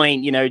some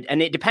point,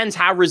 and it depends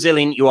how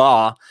resilient you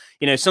are.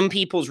 Some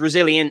people's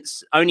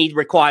resilience only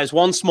requires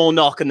one small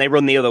knock and they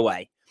run the other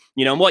way.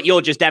 And what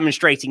you're just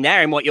demonstrating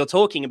there and what you're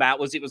talking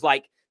about it was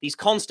like these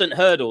constant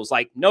hurdles,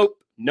 like, nope,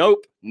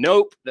 nope,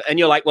 nope. And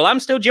you're like, well, I'm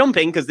still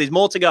jumping because there's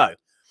more to go.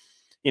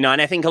 And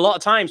I think a lot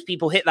of times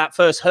people hit that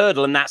first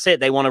hurdle and that's it.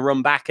 They want to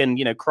run back and,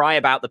 cry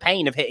about the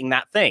pain of hitting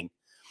that thing.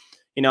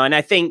 And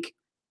I think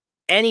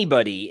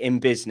anybody in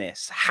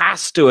business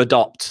has to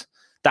adopt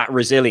that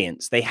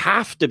resilience. They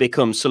have to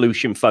become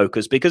solution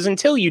focused, because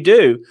until you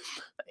do,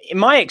 in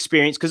my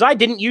experience, because I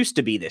didn't used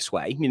to be this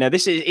way,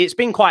 it's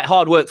been quite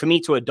hard work for me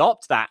to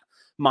adopt that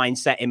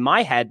mindset in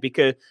my head,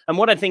 and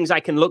one of the things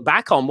I can look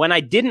back on when I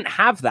didn't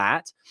have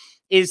that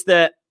is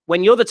that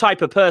when you're the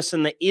type of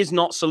person that is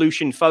not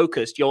solution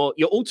focused, you're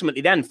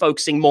ultimately then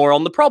focusing more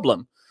on the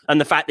problem and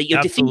the fact that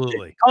you're defeated.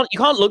 You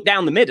can't look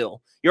down the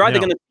middle. You're either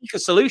going to seek a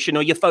solution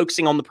or you're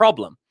focusing on the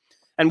problem.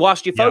 And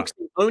whilst you're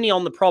focusing only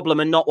on the problem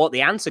and not what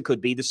the answer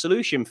could be, the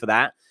solution for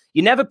that,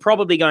 you're never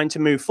probably going to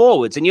move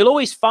forwards. And you'll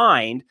always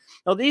find,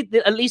 at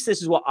least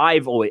this is what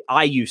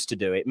I used to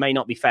do. It may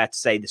not be fair to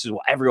say this is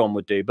what everyone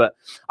would do, but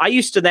I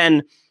used to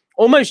then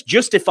almost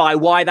justify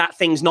why that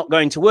thing's not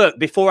going to work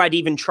before I'd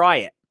even try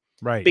it.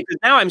 Right. Because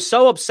now I'm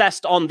so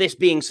obsessed on this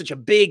being such a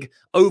big,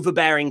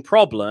 overbearing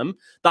problem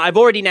that I've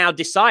already now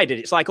decided.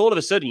 It's like all of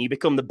a sudden you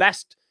become the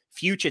best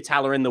future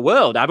teller in the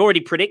world. I've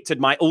already predicted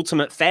my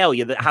ultimate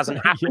failure that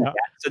hasn't happened yet.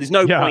 So there's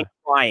no point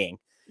trying.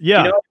 Yeah.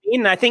 You know what I mean?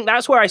 And I think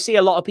that's where I see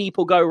a lot of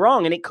people go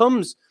wrong. And it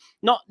comes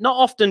not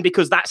often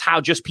because that's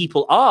how just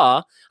people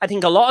are. I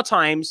think a lot of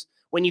times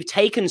when you've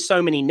taken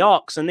so many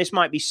knocks, and this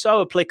might be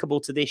so applicable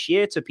to this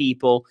year to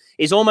people,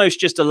 is almost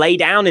just to lay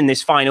down in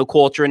this final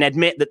quarter and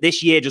admit that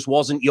this year just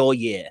wasn't your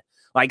year.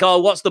 Like, oh,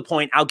 what's the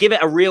point? I'll give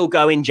it a real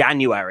go in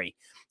January.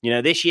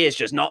 This year's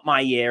just not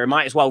my year. I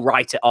might as well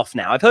write it off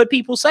now. I've heard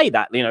people say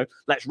that,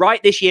 let's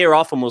write this year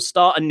off and we'll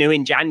start anew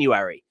in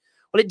January.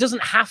 Well, it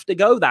doesn't have to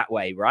go that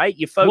way, right?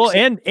 You folks. Well,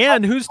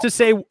 and who's to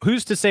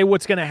say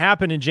what's going to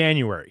happen in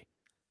January?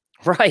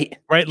 Right.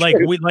 Right.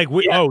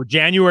 Oh,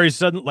 January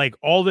sudden, like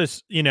all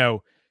this,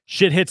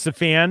 shit hits the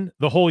fan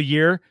the whole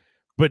year,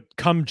 but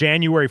come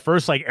January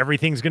 1st, like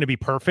everything's going to be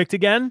perfect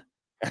again.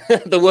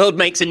 The world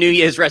makes a New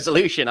Year's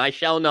resolution. I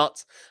shall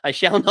not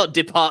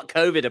depart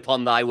COVID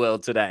upon thy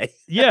world today.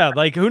 Yeah.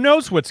 Like who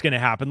knows what's going to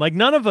happen? Like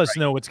none of us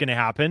know what's going to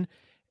happen.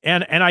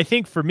 And I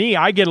think for me,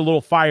 I get a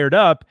little fired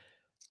up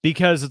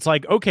because it's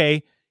like,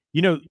 okay,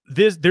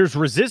 there's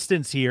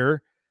resistance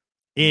here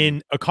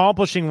in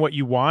accomplishing what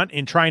you want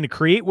and trying to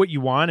create what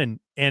you want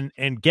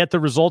and get the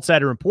results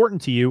that are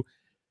important to you.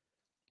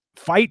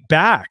 Fight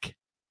back.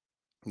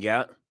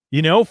 Yeah.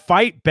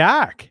 Fight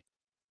back.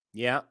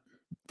 Yeah.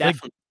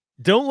 Definitely. Like,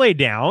 don't lay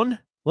down.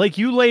 Like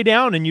you lay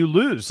down and you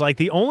lose. Like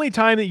the only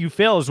time that you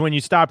fail is when you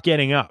stop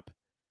getting up.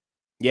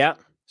 Yeah,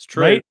 it's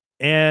true. Right.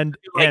 And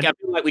I feel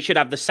like we should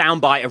have the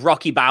soundbite of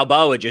Rocky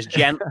Balboa just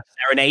gently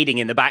serenading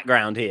in the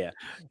background here.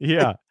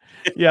 Yeah.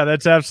 Yeah,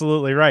 that's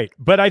absolutely right.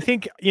 But I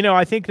think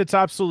that's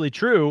absolutely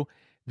true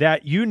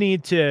that you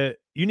need to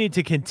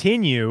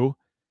continue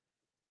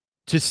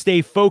to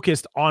stay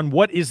focused on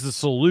what is the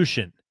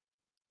solution.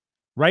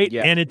 Right.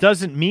 Yeah. And it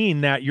doesn't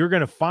mean that you're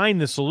going to find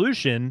the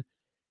solution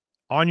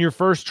on your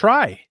first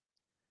try.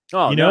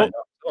 Oh, no.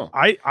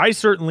 I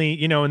certainly,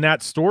 in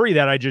that story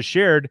that I just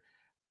shared,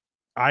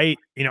 I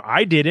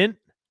didn't.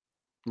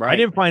 Right. I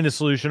didn't find the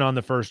solution on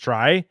the first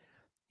try.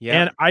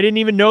 Yeah. And I didn't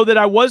even know that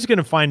I was going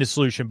to find a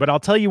solution. But I'll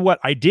tell you what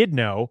I did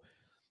know.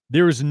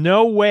 There was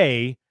no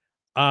way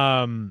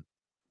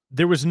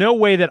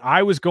that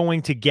I was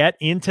going to get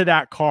into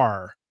that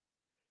car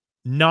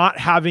not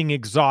having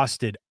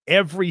exhausted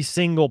every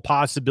single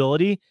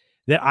possibility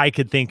that I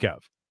could think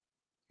of.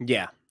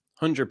 Yeah.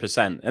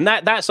 100%. And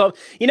that's all,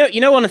 one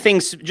of the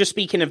things, just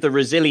speaking of the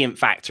resilient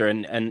factor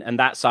and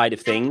that side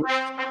of things.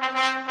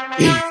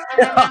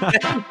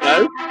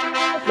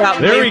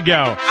 There we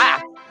go.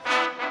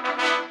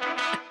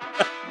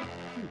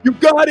 You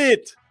got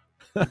it.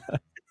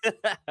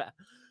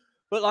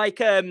 But like,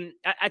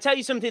 I tell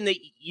you something that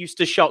used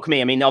to shock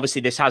me. I mean,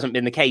 obviously this hasn't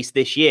been the case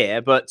this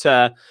year, but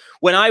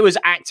when I was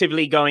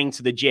actively going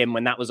to the gym,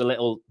 when that was a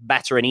little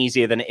better and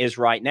easier than it is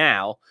right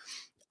now,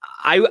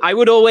 I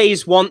would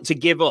always want to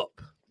give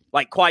up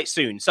like quite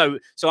soon. So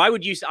I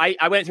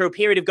went through a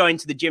period of going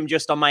to the gym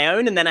just on my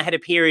own. And then I had a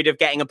period of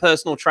getting a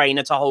personal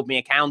trainer to hold me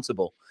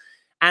accountable.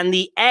 And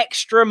the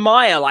extra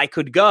mile I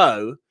could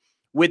go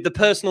with the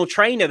personal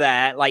trainer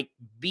there, like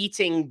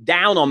beating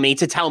down on me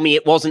to tell me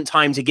it wasn't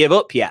time to give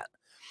up yet.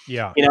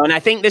 Yeah. And I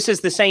think this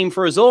is the same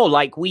for us all.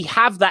 Like we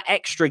have that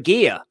extra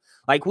gear.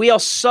 Like we are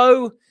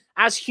so,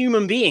 as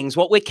human beings,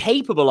 what we're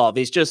capable of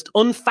is just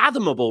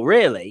unfathomable,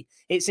 really.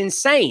 It's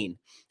insane.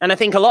 And I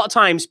think a lot of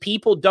times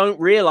people don't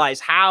realize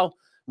how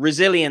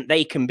resilient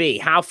they can be,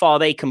 how far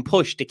they can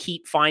push to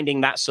keep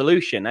finding that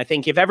solution. I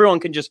think if everyone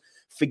can just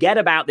forget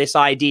about this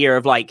idea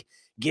of like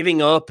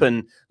giving up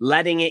and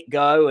letting it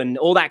go and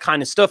all that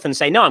kind of stuff and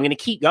say, no, I'm going to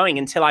keep going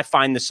until I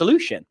find the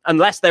solution,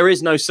 unless there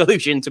is no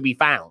solution to be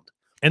found.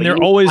 And there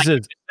always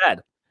is.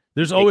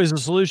 There's always a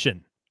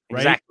solution, right?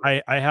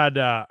 Exactly. I had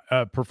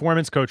a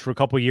performance coach for a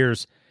couple of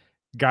years.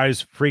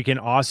 Guy's freaking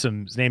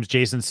awesome. His name's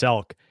Jason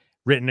Selk,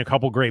 written a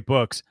couple great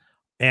books.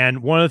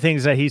 And one of the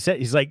things that he said,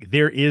 he's like,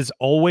 there is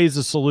always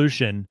a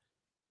solution,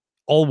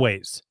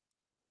 always.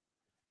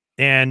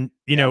 And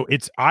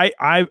it's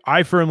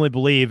I firmly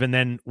believe, and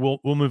then we'll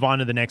move on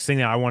to the next thing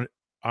that I want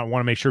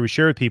to make sure we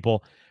share with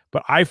people.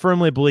 But I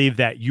firmly believe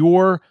that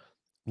your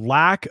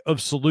lack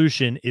of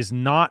solution is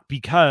not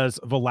because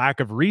of a lack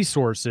of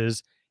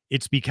resources;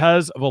 it's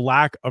because of a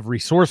lack of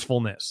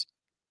resourcefulness.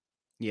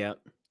 Yeah.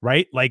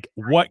 Right. Like,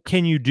 what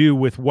can you do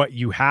with what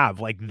you have?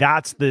 Like,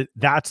 that's the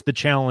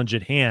challenge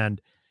at hand.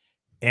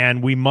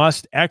 And we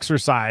must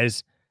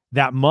exercise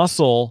that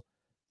muscle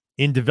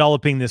in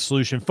developing this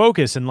solution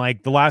focus. And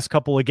like the last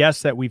couple of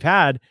guests that we've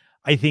had,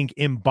 I think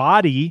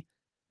embody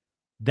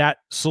that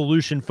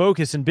solution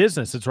focus in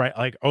business. It's right.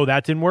 Like, oh,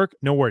 that didn't work.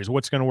 No worries.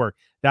 What's going to work?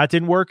 That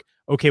didn't work.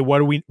 Okay.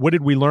 What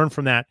did we learn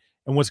from that?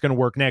 And what's going to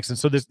work next? And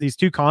so these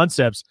two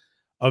concepts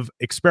of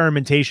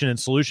experimentation and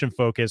solution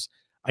focus,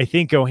 I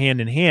think, go hand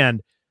in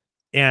hand.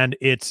 And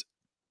it's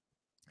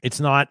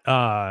not,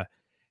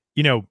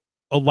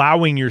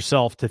 allowing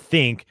yourself to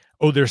think,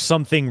 oh, there's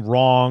something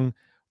wrong,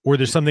 or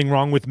there's something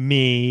wrong with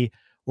me,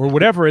 or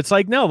whatever. It's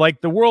like, no, like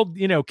the world,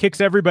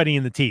 kicks everybody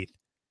in the teeth.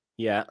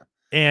 Yeah.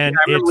 And I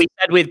remember we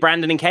said with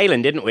Brandon and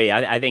Kaylin, didn't we?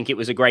 I think it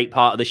was a great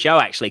part of the show,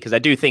 actually, because I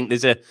do think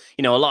there's a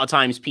lot of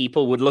times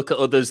people would look at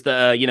others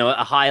that are, at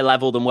a higher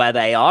level than where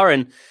they are,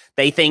 and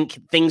they think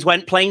things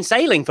went plain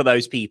sailing for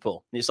those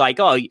people. It's like,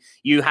 oh,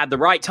 you had the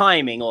right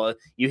timing, or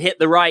you hit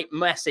the right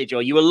message,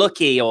 or you were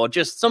lucky, or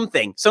just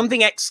something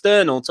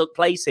external took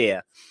place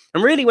here.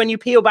 And really, when you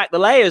peel back the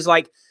layers,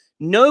 like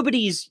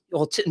nobody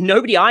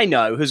I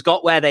know has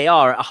got where they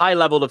are at a high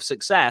level of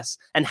success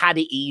and had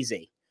it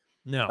easy.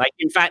 No. Like,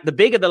 in fact, the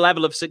bigger the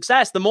level of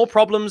success, the more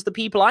problems the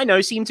people I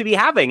know seem to be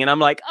having. And I'm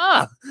like,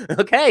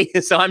 okay,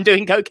 so I'm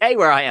doing okay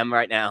where I am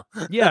right now.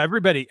 Yeah,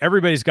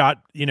 everybody's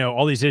got,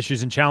 all these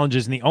issues and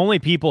challenges. And the only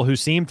people who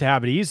seem to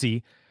have it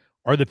easy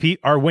are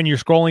when you're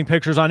scrolling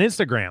pictures on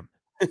Instagram,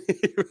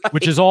 right.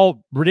 Which is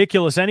all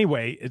ridiculous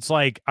anyway. It's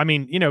like, I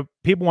mean,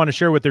 people want to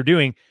share what they're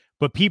doing,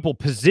 but people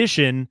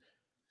position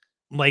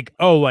like,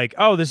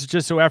 oh, this is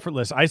just so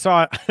effortless. I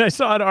saw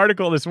an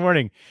article this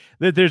morning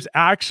that there's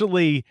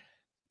actually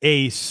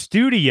a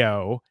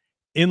studio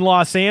in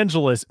Los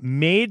Angeles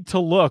made to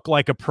look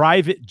like a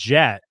private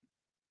jet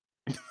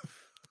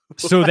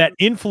so that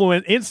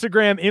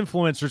Instagram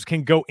influencers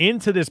can go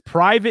into this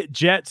private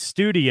jet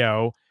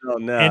studio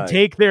and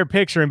take their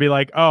picture and be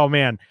like, oh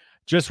man,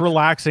 just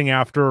relaxing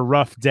after a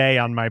rough day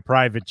on my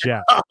private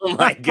jet. Oh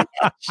my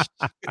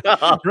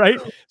gosh. Right.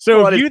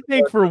 So if you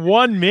think for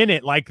 1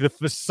 minute, like the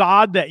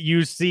facade that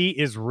you see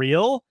is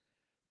real,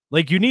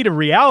 Like, you need a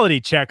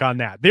reality check on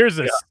that. There's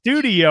a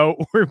studio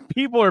where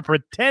people are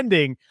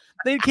pretending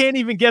they can't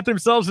even get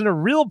themselves in a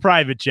real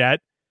private jet.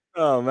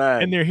 Oh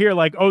man. And they're here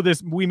like, oh,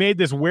 we made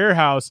this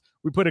warehouse.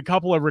 We put a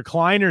couple of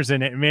recliners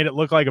in it and made it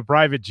look like a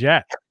private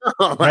jet.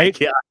 Oh my right?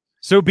 God.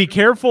 So be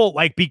careful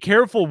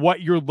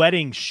what you're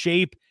letting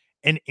shape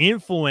and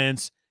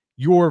influence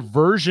your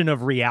version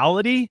of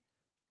reality.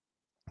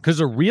 Because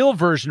a real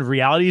version of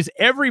reality is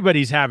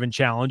everybody's having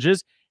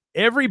challenges.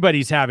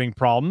 Everybody's having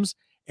problems.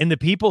 And the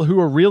people who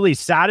are really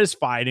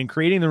satisfied in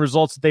creating the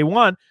results that they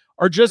want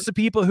are just the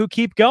people who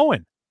keep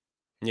going.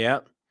 Yeah.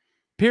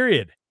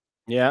 Period.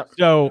 Yeah.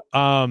 So,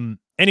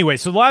 anyway,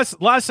 so the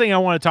last thing I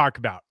want to talk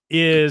about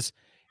is,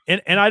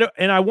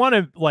 I want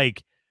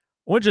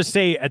to just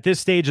say at this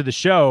stage of the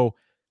show,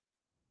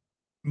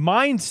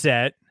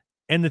 mindset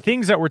and the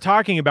things that we're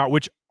talking about,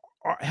 which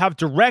have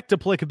direct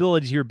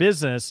applicability to your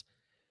business,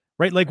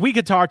 right? Like, we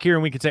could talk here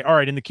and we could say, all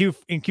right, in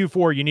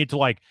Q4, you need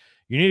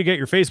to get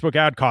your Facebook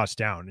ad costs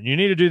down, and you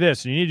need to do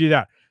this and you need to do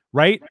that,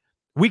 right?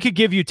 We could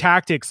give you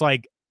tactics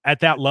like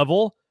at that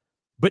level,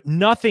 but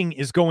nothing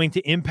is going to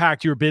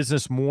impact your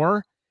business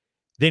more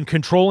than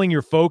controlling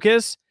your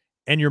focus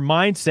and your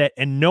mindset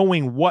and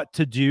knowing what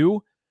to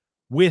do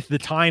with the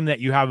time that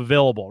you have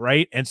available,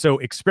 right? And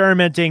so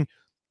experimenting,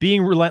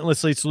 being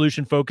relentlessly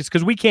solution focused,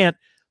 because we can't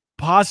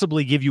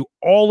possibly give you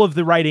all of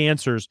the right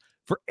answers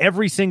for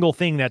every single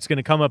thing that's going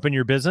to come up in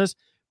your business,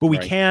 but we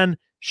can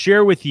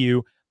share with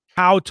you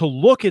how to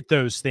look at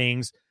those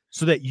things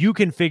so that you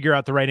can figure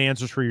out the right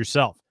answers for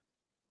yourself.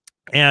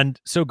 And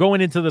so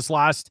going into this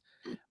last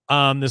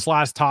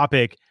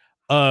topic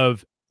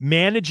of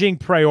managing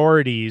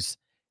priorities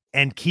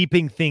and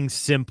keeping things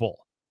simple.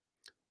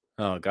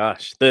 Oh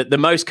gosh, the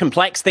most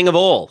complex thing of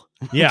all.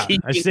 Yeah,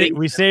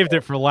 we saved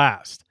it for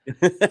last,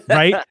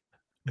 right?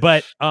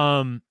 But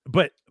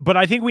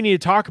I think we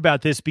need to talk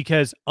about this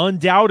because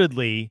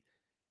undoubtedly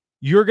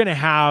you're going to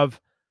have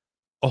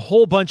a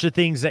whole bunch of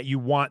things that you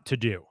want to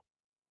do.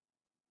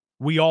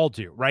 We all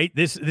do, right?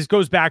 This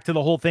goes back to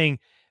the whole thing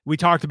we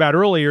talked about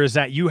earlier, is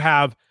that you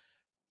had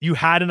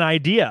an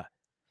idea.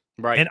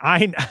 Right.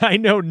 And I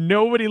know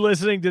nobody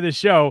listening to the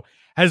show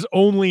has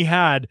only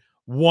had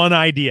one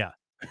idea.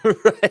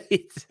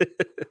 Right.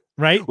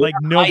 Right? Like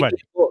nobody.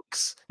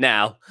 Books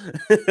now.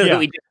 Yeah.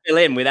 We just fill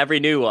in with every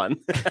new one.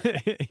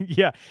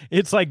 Yeah.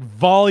 It's like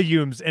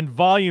volumes and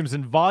volumes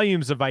and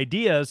volumes of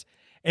ideas.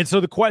 And so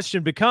the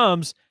question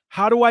becomes,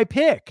 how do I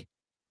pick?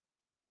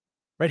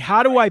 Right?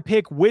 How do I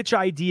pick which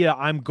idea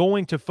I'm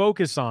going to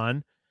focus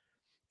on?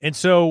 And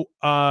so,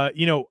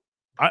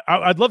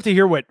 I'd love to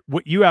hear what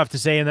you have to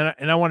say, and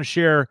I want to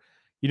share,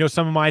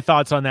 some of my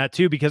thoughts on that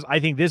too, because I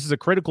think this is a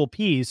critical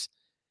piece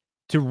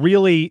to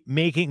really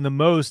making the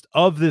most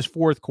of this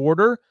fourth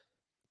quarter,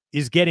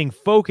 is getting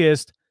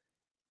focused,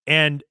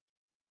 and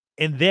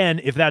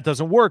then if that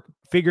doesn't work,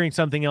 figuring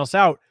something else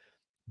out,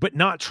 but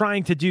not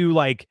trying to do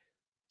like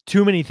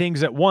too many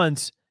things at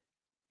once,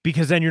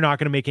 because then you're not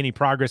going to make any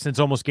progress, and it's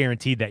almost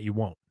guaranteed that you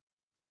won't.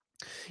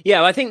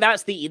 Yeah, I think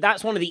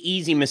that's one of the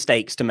easy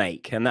mistakes to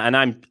make, and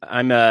I'm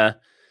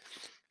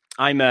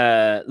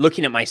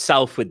looking at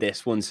myself with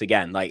this once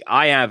again. Like,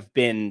 I have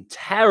been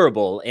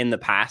terrible in the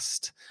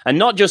past, and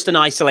not just an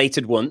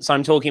isolated once.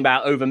 I'm talking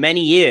about over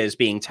many years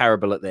being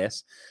terrible at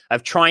this,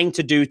 of trying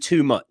to do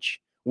too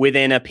much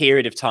within a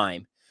period of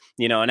time.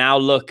 And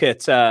I'll look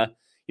at,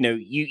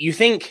 you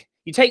think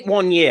you take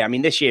 1 year. I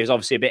mean, this year is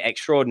obviously a bit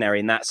extraordinary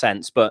in that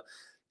sense, but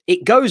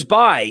it goes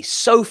by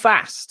so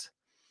fast.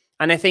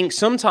 And I think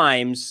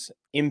sometimes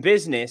in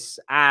business,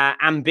 our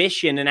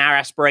ambition and our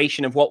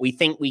aspiration of what we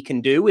think we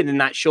can do within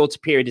that shorter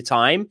period of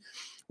time,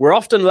 we're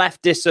often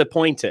left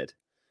disappointed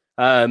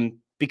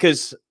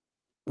because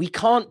we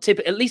can't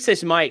at least this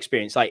is my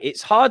experience. Like,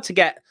 it's hard to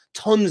get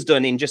tons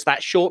done in just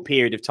that short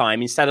period of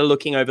time instead of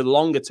looking over the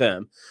longer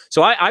term.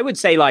 So I would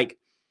say, like,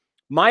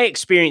 my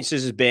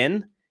experiences has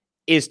been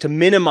is to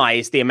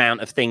minimize the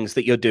amount of things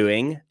that you're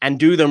doing and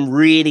do them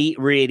really,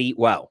 really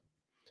well.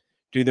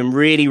 Do them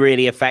really,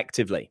 really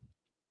effectively.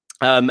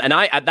 And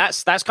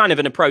that's kind of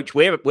an approach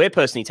we're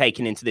personally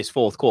taking into this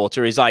fourth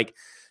quarter, is like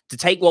to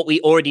take what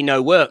we already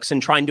know works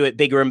and try and do it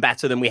bigger and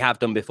better than we have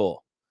done before.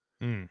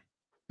 Mm.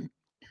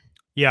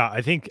 Yeah,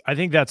 I think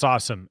that's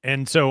awesome.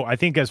 And so I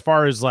think as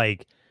far as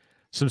like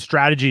some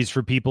strategies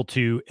for people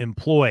to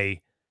employ,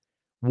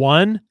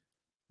 one,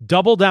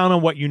 double down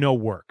on what you know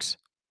works,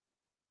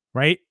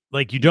 right?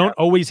 Like, you don't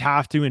always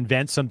have to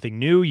invent something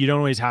new. You don't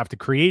always have to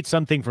create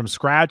something from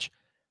scratch.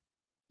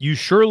 You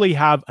surely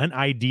have an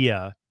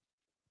idea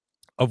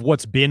of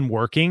what's been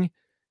working.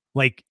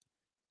 Like,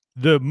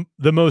 the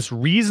most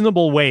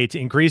reasonable way to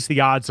increase the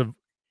odds of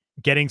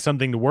getting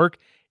something to work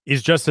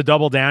is just to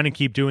double down and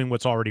keep doing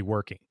what's already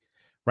working.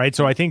 Right.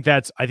 So I think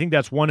that's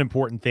one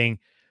important thing.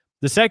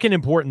 The second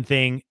important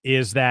thing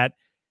is that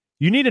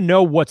you need to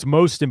know what's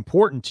most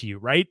important to you,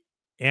 right?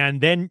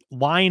 And then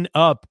line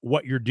up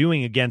what you're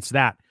doing against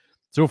that.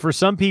 So for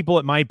some people,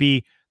 it might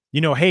be,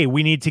 hey,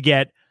 we need to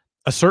get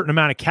a certain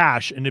amount of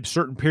cash in a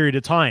certain period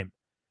of time,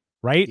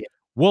 right? Yeah.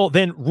 Well,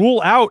 then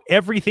rule out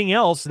everything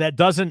else that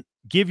doesn't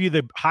give you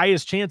the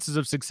highest chances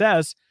of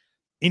success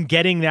in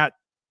getting that,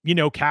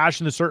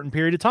 cash in a certain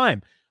period of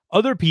time.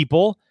 Other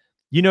people,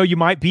 you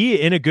might be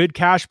in a good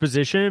cash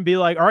position and be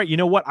like, all right, you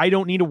know what? I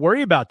don't need to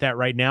worry about that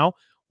right now.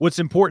 What's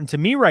important to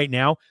me right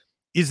now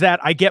is that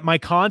I get my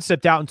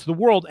concept out into the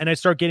world and I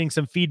start getting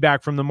some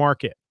feedback from the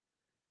market,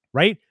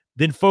 right?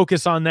 Then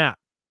focus on that.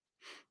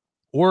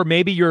 Or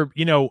maybe you're,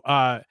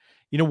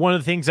 one of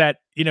the things that,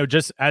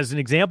 just as an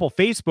example,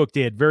 Facebook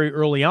did very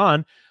early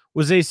on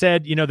was they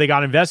said, they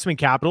got investment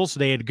capital, so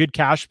they had a good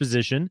cash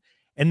position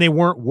and they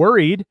weren't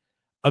worried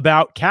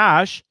about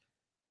cash.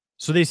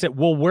 So they said,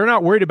 well, we're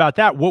not worried about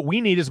that. What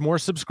we need is more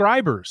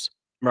subscribers.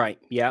 Right.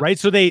 Yeah. Right.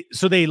 So they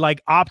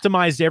like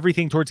optimized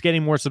everything towards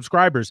getting more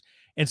subscribers.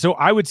 And so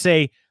I would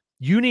say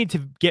you need to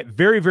get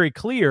very, very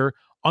clear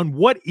on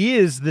what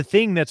is the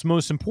thing that's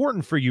most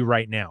important for you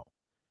right now.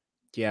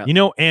 Yeah.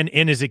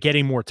 And is it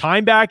getting more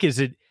time back? Is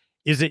it,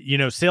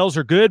 sales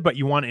are good, but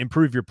you want to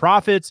improve your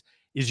profits?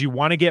 Is you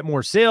want to get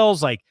more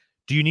sales? Like,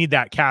 do you need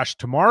that cash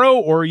tomorrow,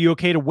 or are you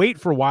okay to wait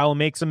for a while and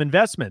make some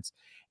investments?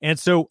 And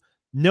so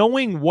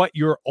knowing what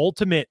your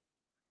ultimate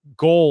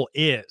goal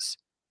is,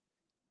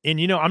 and,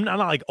 I'm not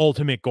like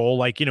ultimate goal,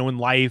 like, in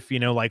life,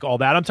 like all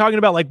that. I'm talking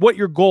about like what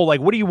your goal,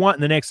 like, what do you want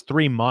in the next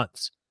 3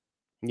 months?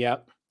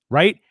 Yep.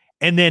 Right.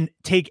 And then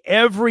take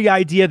every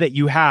idea that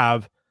you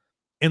have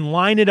and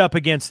line it up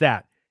against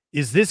that.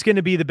 Is this going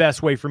to be the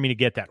best way for me to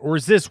get that? Or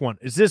is this one?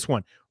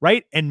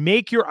 Right? And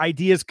make your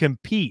ideas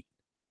compete.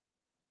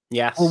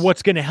 Yes. For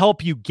what's going to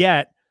help you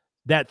get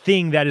that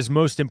thing that is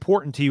most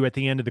important to you at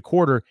the end of the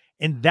quarter.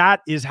 And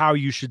that is how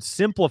you should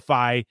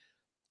simplify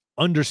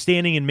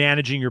understanding and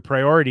managing your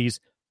priorities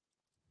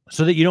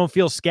so that you don't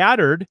feel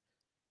scattered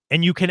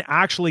and you can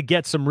actually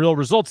get some real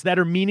results that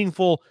are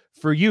meaningful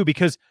for you,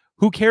 because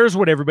who cares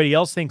what everybody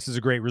else thinks is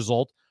a great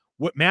result?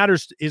 What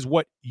matters is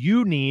what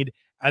you need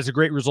as a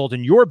great result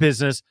in your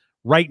business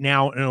right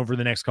now and over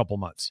the next couple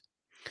months.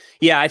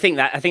 Yeah, I think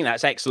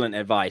that's excellent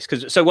advice.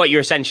 Because so what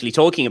you're essentially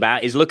talking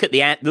about is look at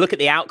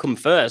the outcome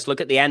first, look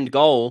at the end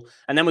goal,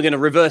 and then we're going to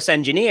reverse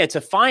engineer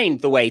to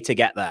find the way to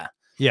get there.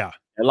 Yeah,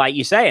 like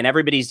you say, and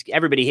everybody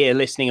here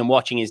listening and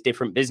watching is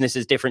different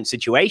businesses, different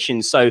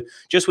situations. So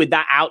just with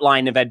that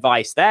outline of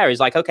advice, there is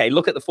like, okay,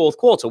 look at the fourth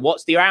quarter.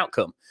 What's the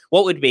outcome?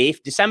 What would be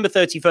if December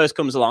 31st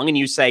comes along and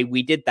you say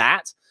we did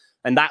that,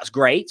 and that's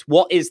great.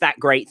 What is that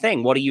great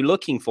thing? What are you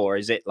looking for?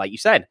 Is it, like you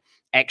said,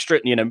 extra,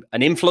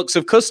 an influx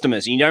of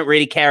customers? You don't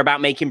really care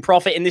about making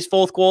profit in this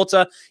fourth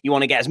quarter. You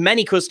want to get as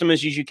many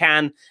customers as you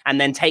can and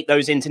then take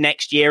those into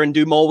next year and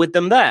do more with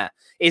them there.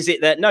 Is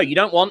it that, no, you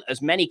don't want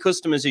as many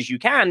customers as you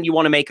can. You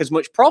want to make as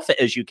much profit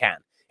as you can.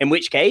 In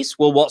which case,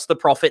 well, what's the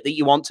profit that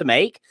you want to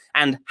make?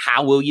 And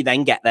how will you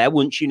then get there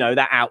once you know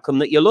that outcome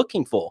that you're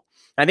looking for?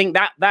 I think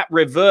that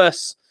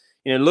reverse,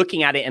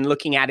 looking at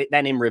it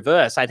then in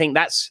reverse, I think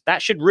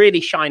that should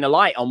really shine a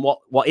light on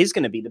what is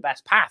going to be the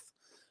best path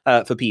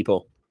for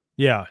people.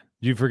 Yeah.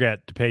 Did you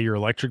forget to pay your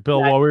electric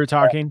bill while we were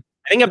talking?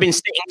 I think I've been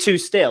sitting too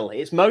still.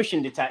 It's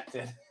motion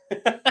detected.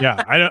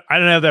 Yeah, I don't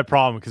have that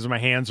problem because my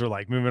hands are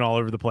like moving all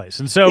over the place.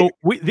 And so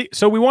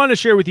we want to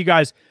share with you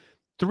guys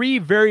 3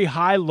 very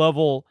high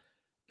level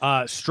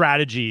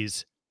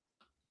strategies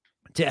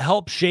to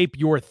help shape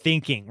your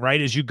thinking, right?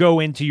 As you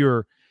go into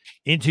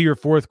your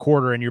fourth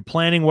quarter and you're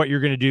planning what you're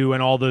going to do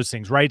and all those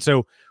things, right?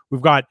 So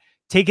we've got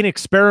take an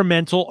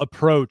experimental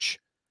approach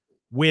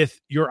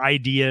with your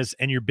ideas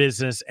and your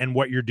business and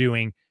what you're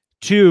doing.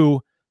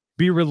 2,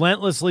 be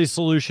relentlessly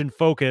solution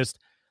focused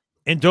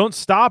and don't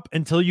stop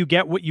until you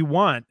get what you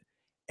want.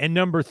 And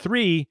number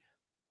 3,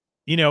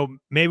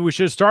 maybe we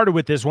should have started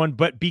with this one,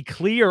 but be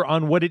clear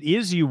on what it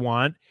is you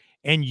want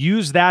and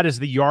use that as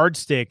the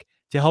yardstick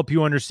to help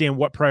you understand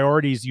what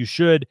priorities you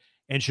should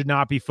and should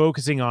not be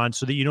focusing on,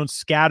 so that you don't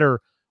scatter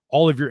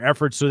all of your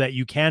efforts, so that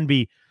you can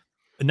be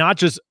not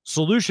just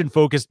solution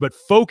focused, but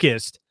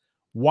focused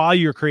while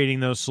you're creating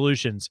those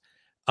solutions.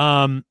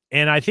 And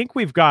I think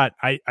we've got,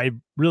 I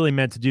really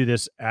meant to do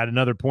this at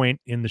another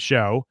point in the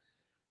show.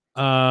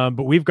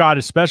 But we've got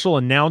a special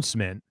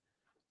announcement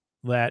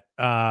that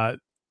I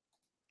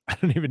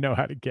don't even know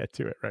how to get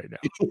to it right now.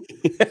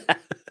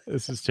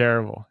 This is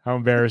terrible. How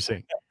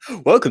embarrassing.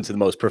 Welcome to the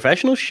most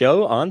professional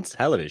show on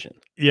television.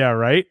 Yeah,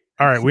 right?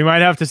 All right. We might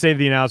have to save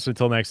the announcement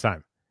until next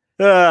time.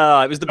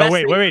 It was the best.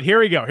 Wait. Here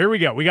we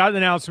go. We got an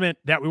announcement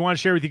that we want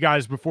to share with you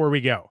guys before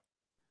we go.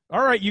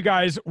 All right, you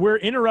guys, we're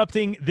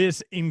interrupting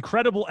this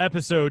incredible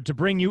episode to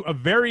bring you a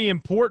very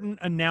important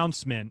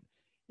announcement.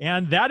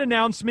 And that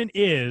announcement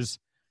is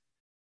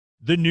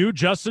the new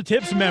Just the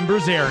Tips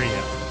members area.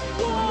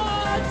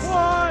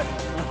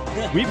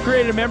 What? We've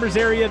created a members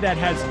area that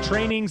has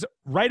trainings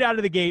right out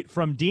of the gate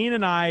from Dean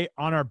and I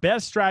on our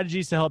best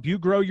strategies to help you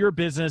grow your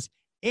business.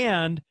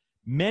 And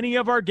many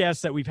of our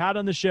guests that we've had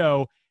on the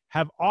show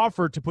have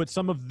offered to put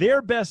some of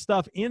their best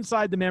stuff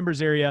inside the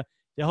members area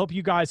to help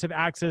you guys have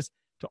access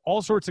to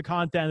all sorts of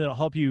content that'll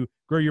help you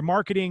grow your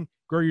marketing,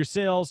 grow your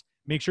sales,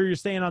 make sure you're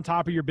staying on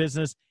top of your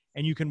business,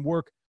 and you can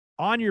work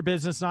on your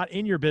business, not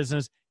in your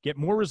business. Get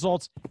more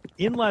results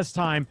in less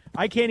time.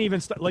 I can't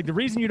even like the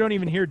reason you don't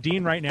even hear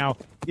Dean right now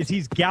is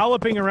he's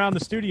galloping around the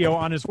studio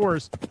on his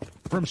horse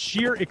from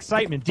sheer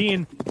excitement.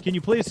 Dean, can you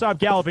please stop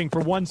galloping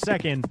for 1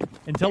 second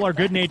and tell our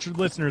good-natured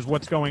listeners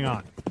what's going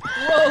on?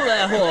 Roll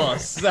their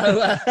horse.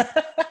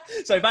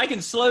 So if I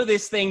can slow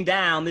this thing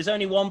down, there's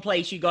only one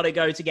place you got to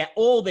go to get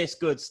all this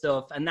good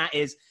stuff, and that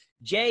is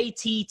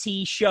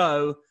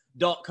jttshow.com.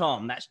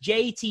 That's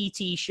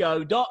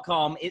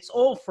jttshow.com. It's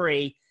all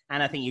free,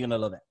 and I think you're going to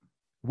love it.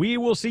 We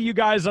will see you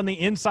guys on the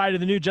inside of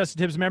the new Just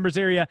the Tips members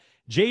area,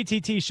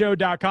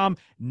 jttshow.com.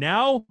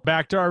 Now,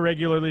 back to our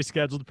regularly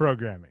scheduled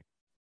programming.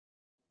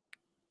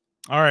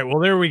 All right, well,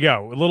 there we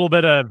go. A little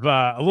bit of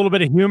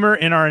humor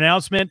in our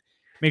announcement.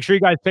 Make sure you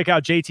guys check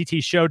out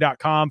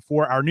jttshow.com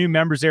for our new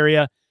members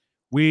area.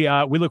 We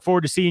look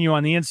forward to seeing you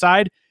on the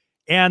inside.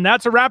 And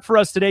that's a wrap for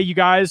us today, you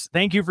guys.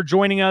 Thank you for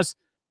joining us.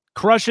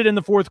 Crush it in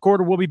the fourth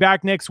quarter. We'll be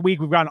back next week.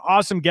 We've got an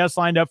awesome guest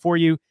lined up for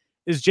you.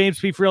 This is James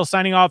P. Friel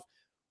signing off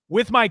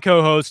with my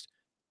co-host,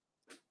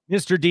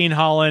 Mr. Dean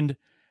Holland.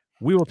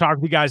 We will talk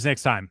with you guys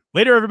next time.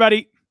 Later,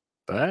 everybody.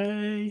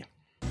 Bye.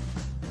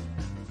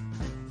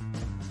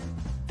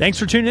 Thanks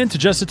for tuning in to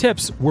Just the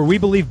Tips, where we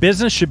believe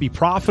business should be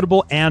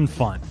profitable and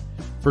fun.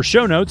 For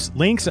show notes,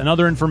 links, and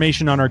other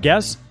information on our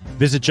guests,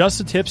 visit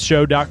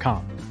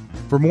justthetipsshow.com.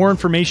 For more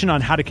information on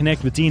how to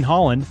connect with Dean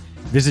Holland,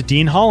 visit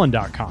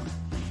deanholland.com.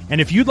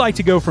 And if you'd like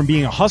to go from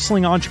being a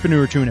hustling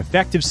entrepreneur to an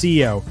effective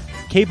CEO,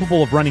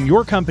 capable of running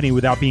your company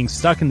without being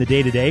stuck in the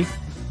day-to-day,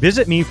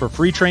 visit me for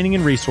free training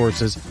and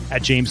resources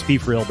at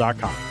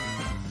jamespfriel.com.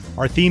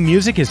 Our theme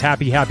music is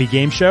Happy Happy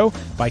Game Show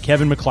by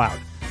Kevin MacLeod,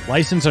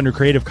 licensed under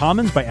Creative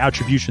Commons by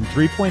Attribution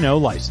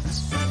 3.0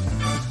 license.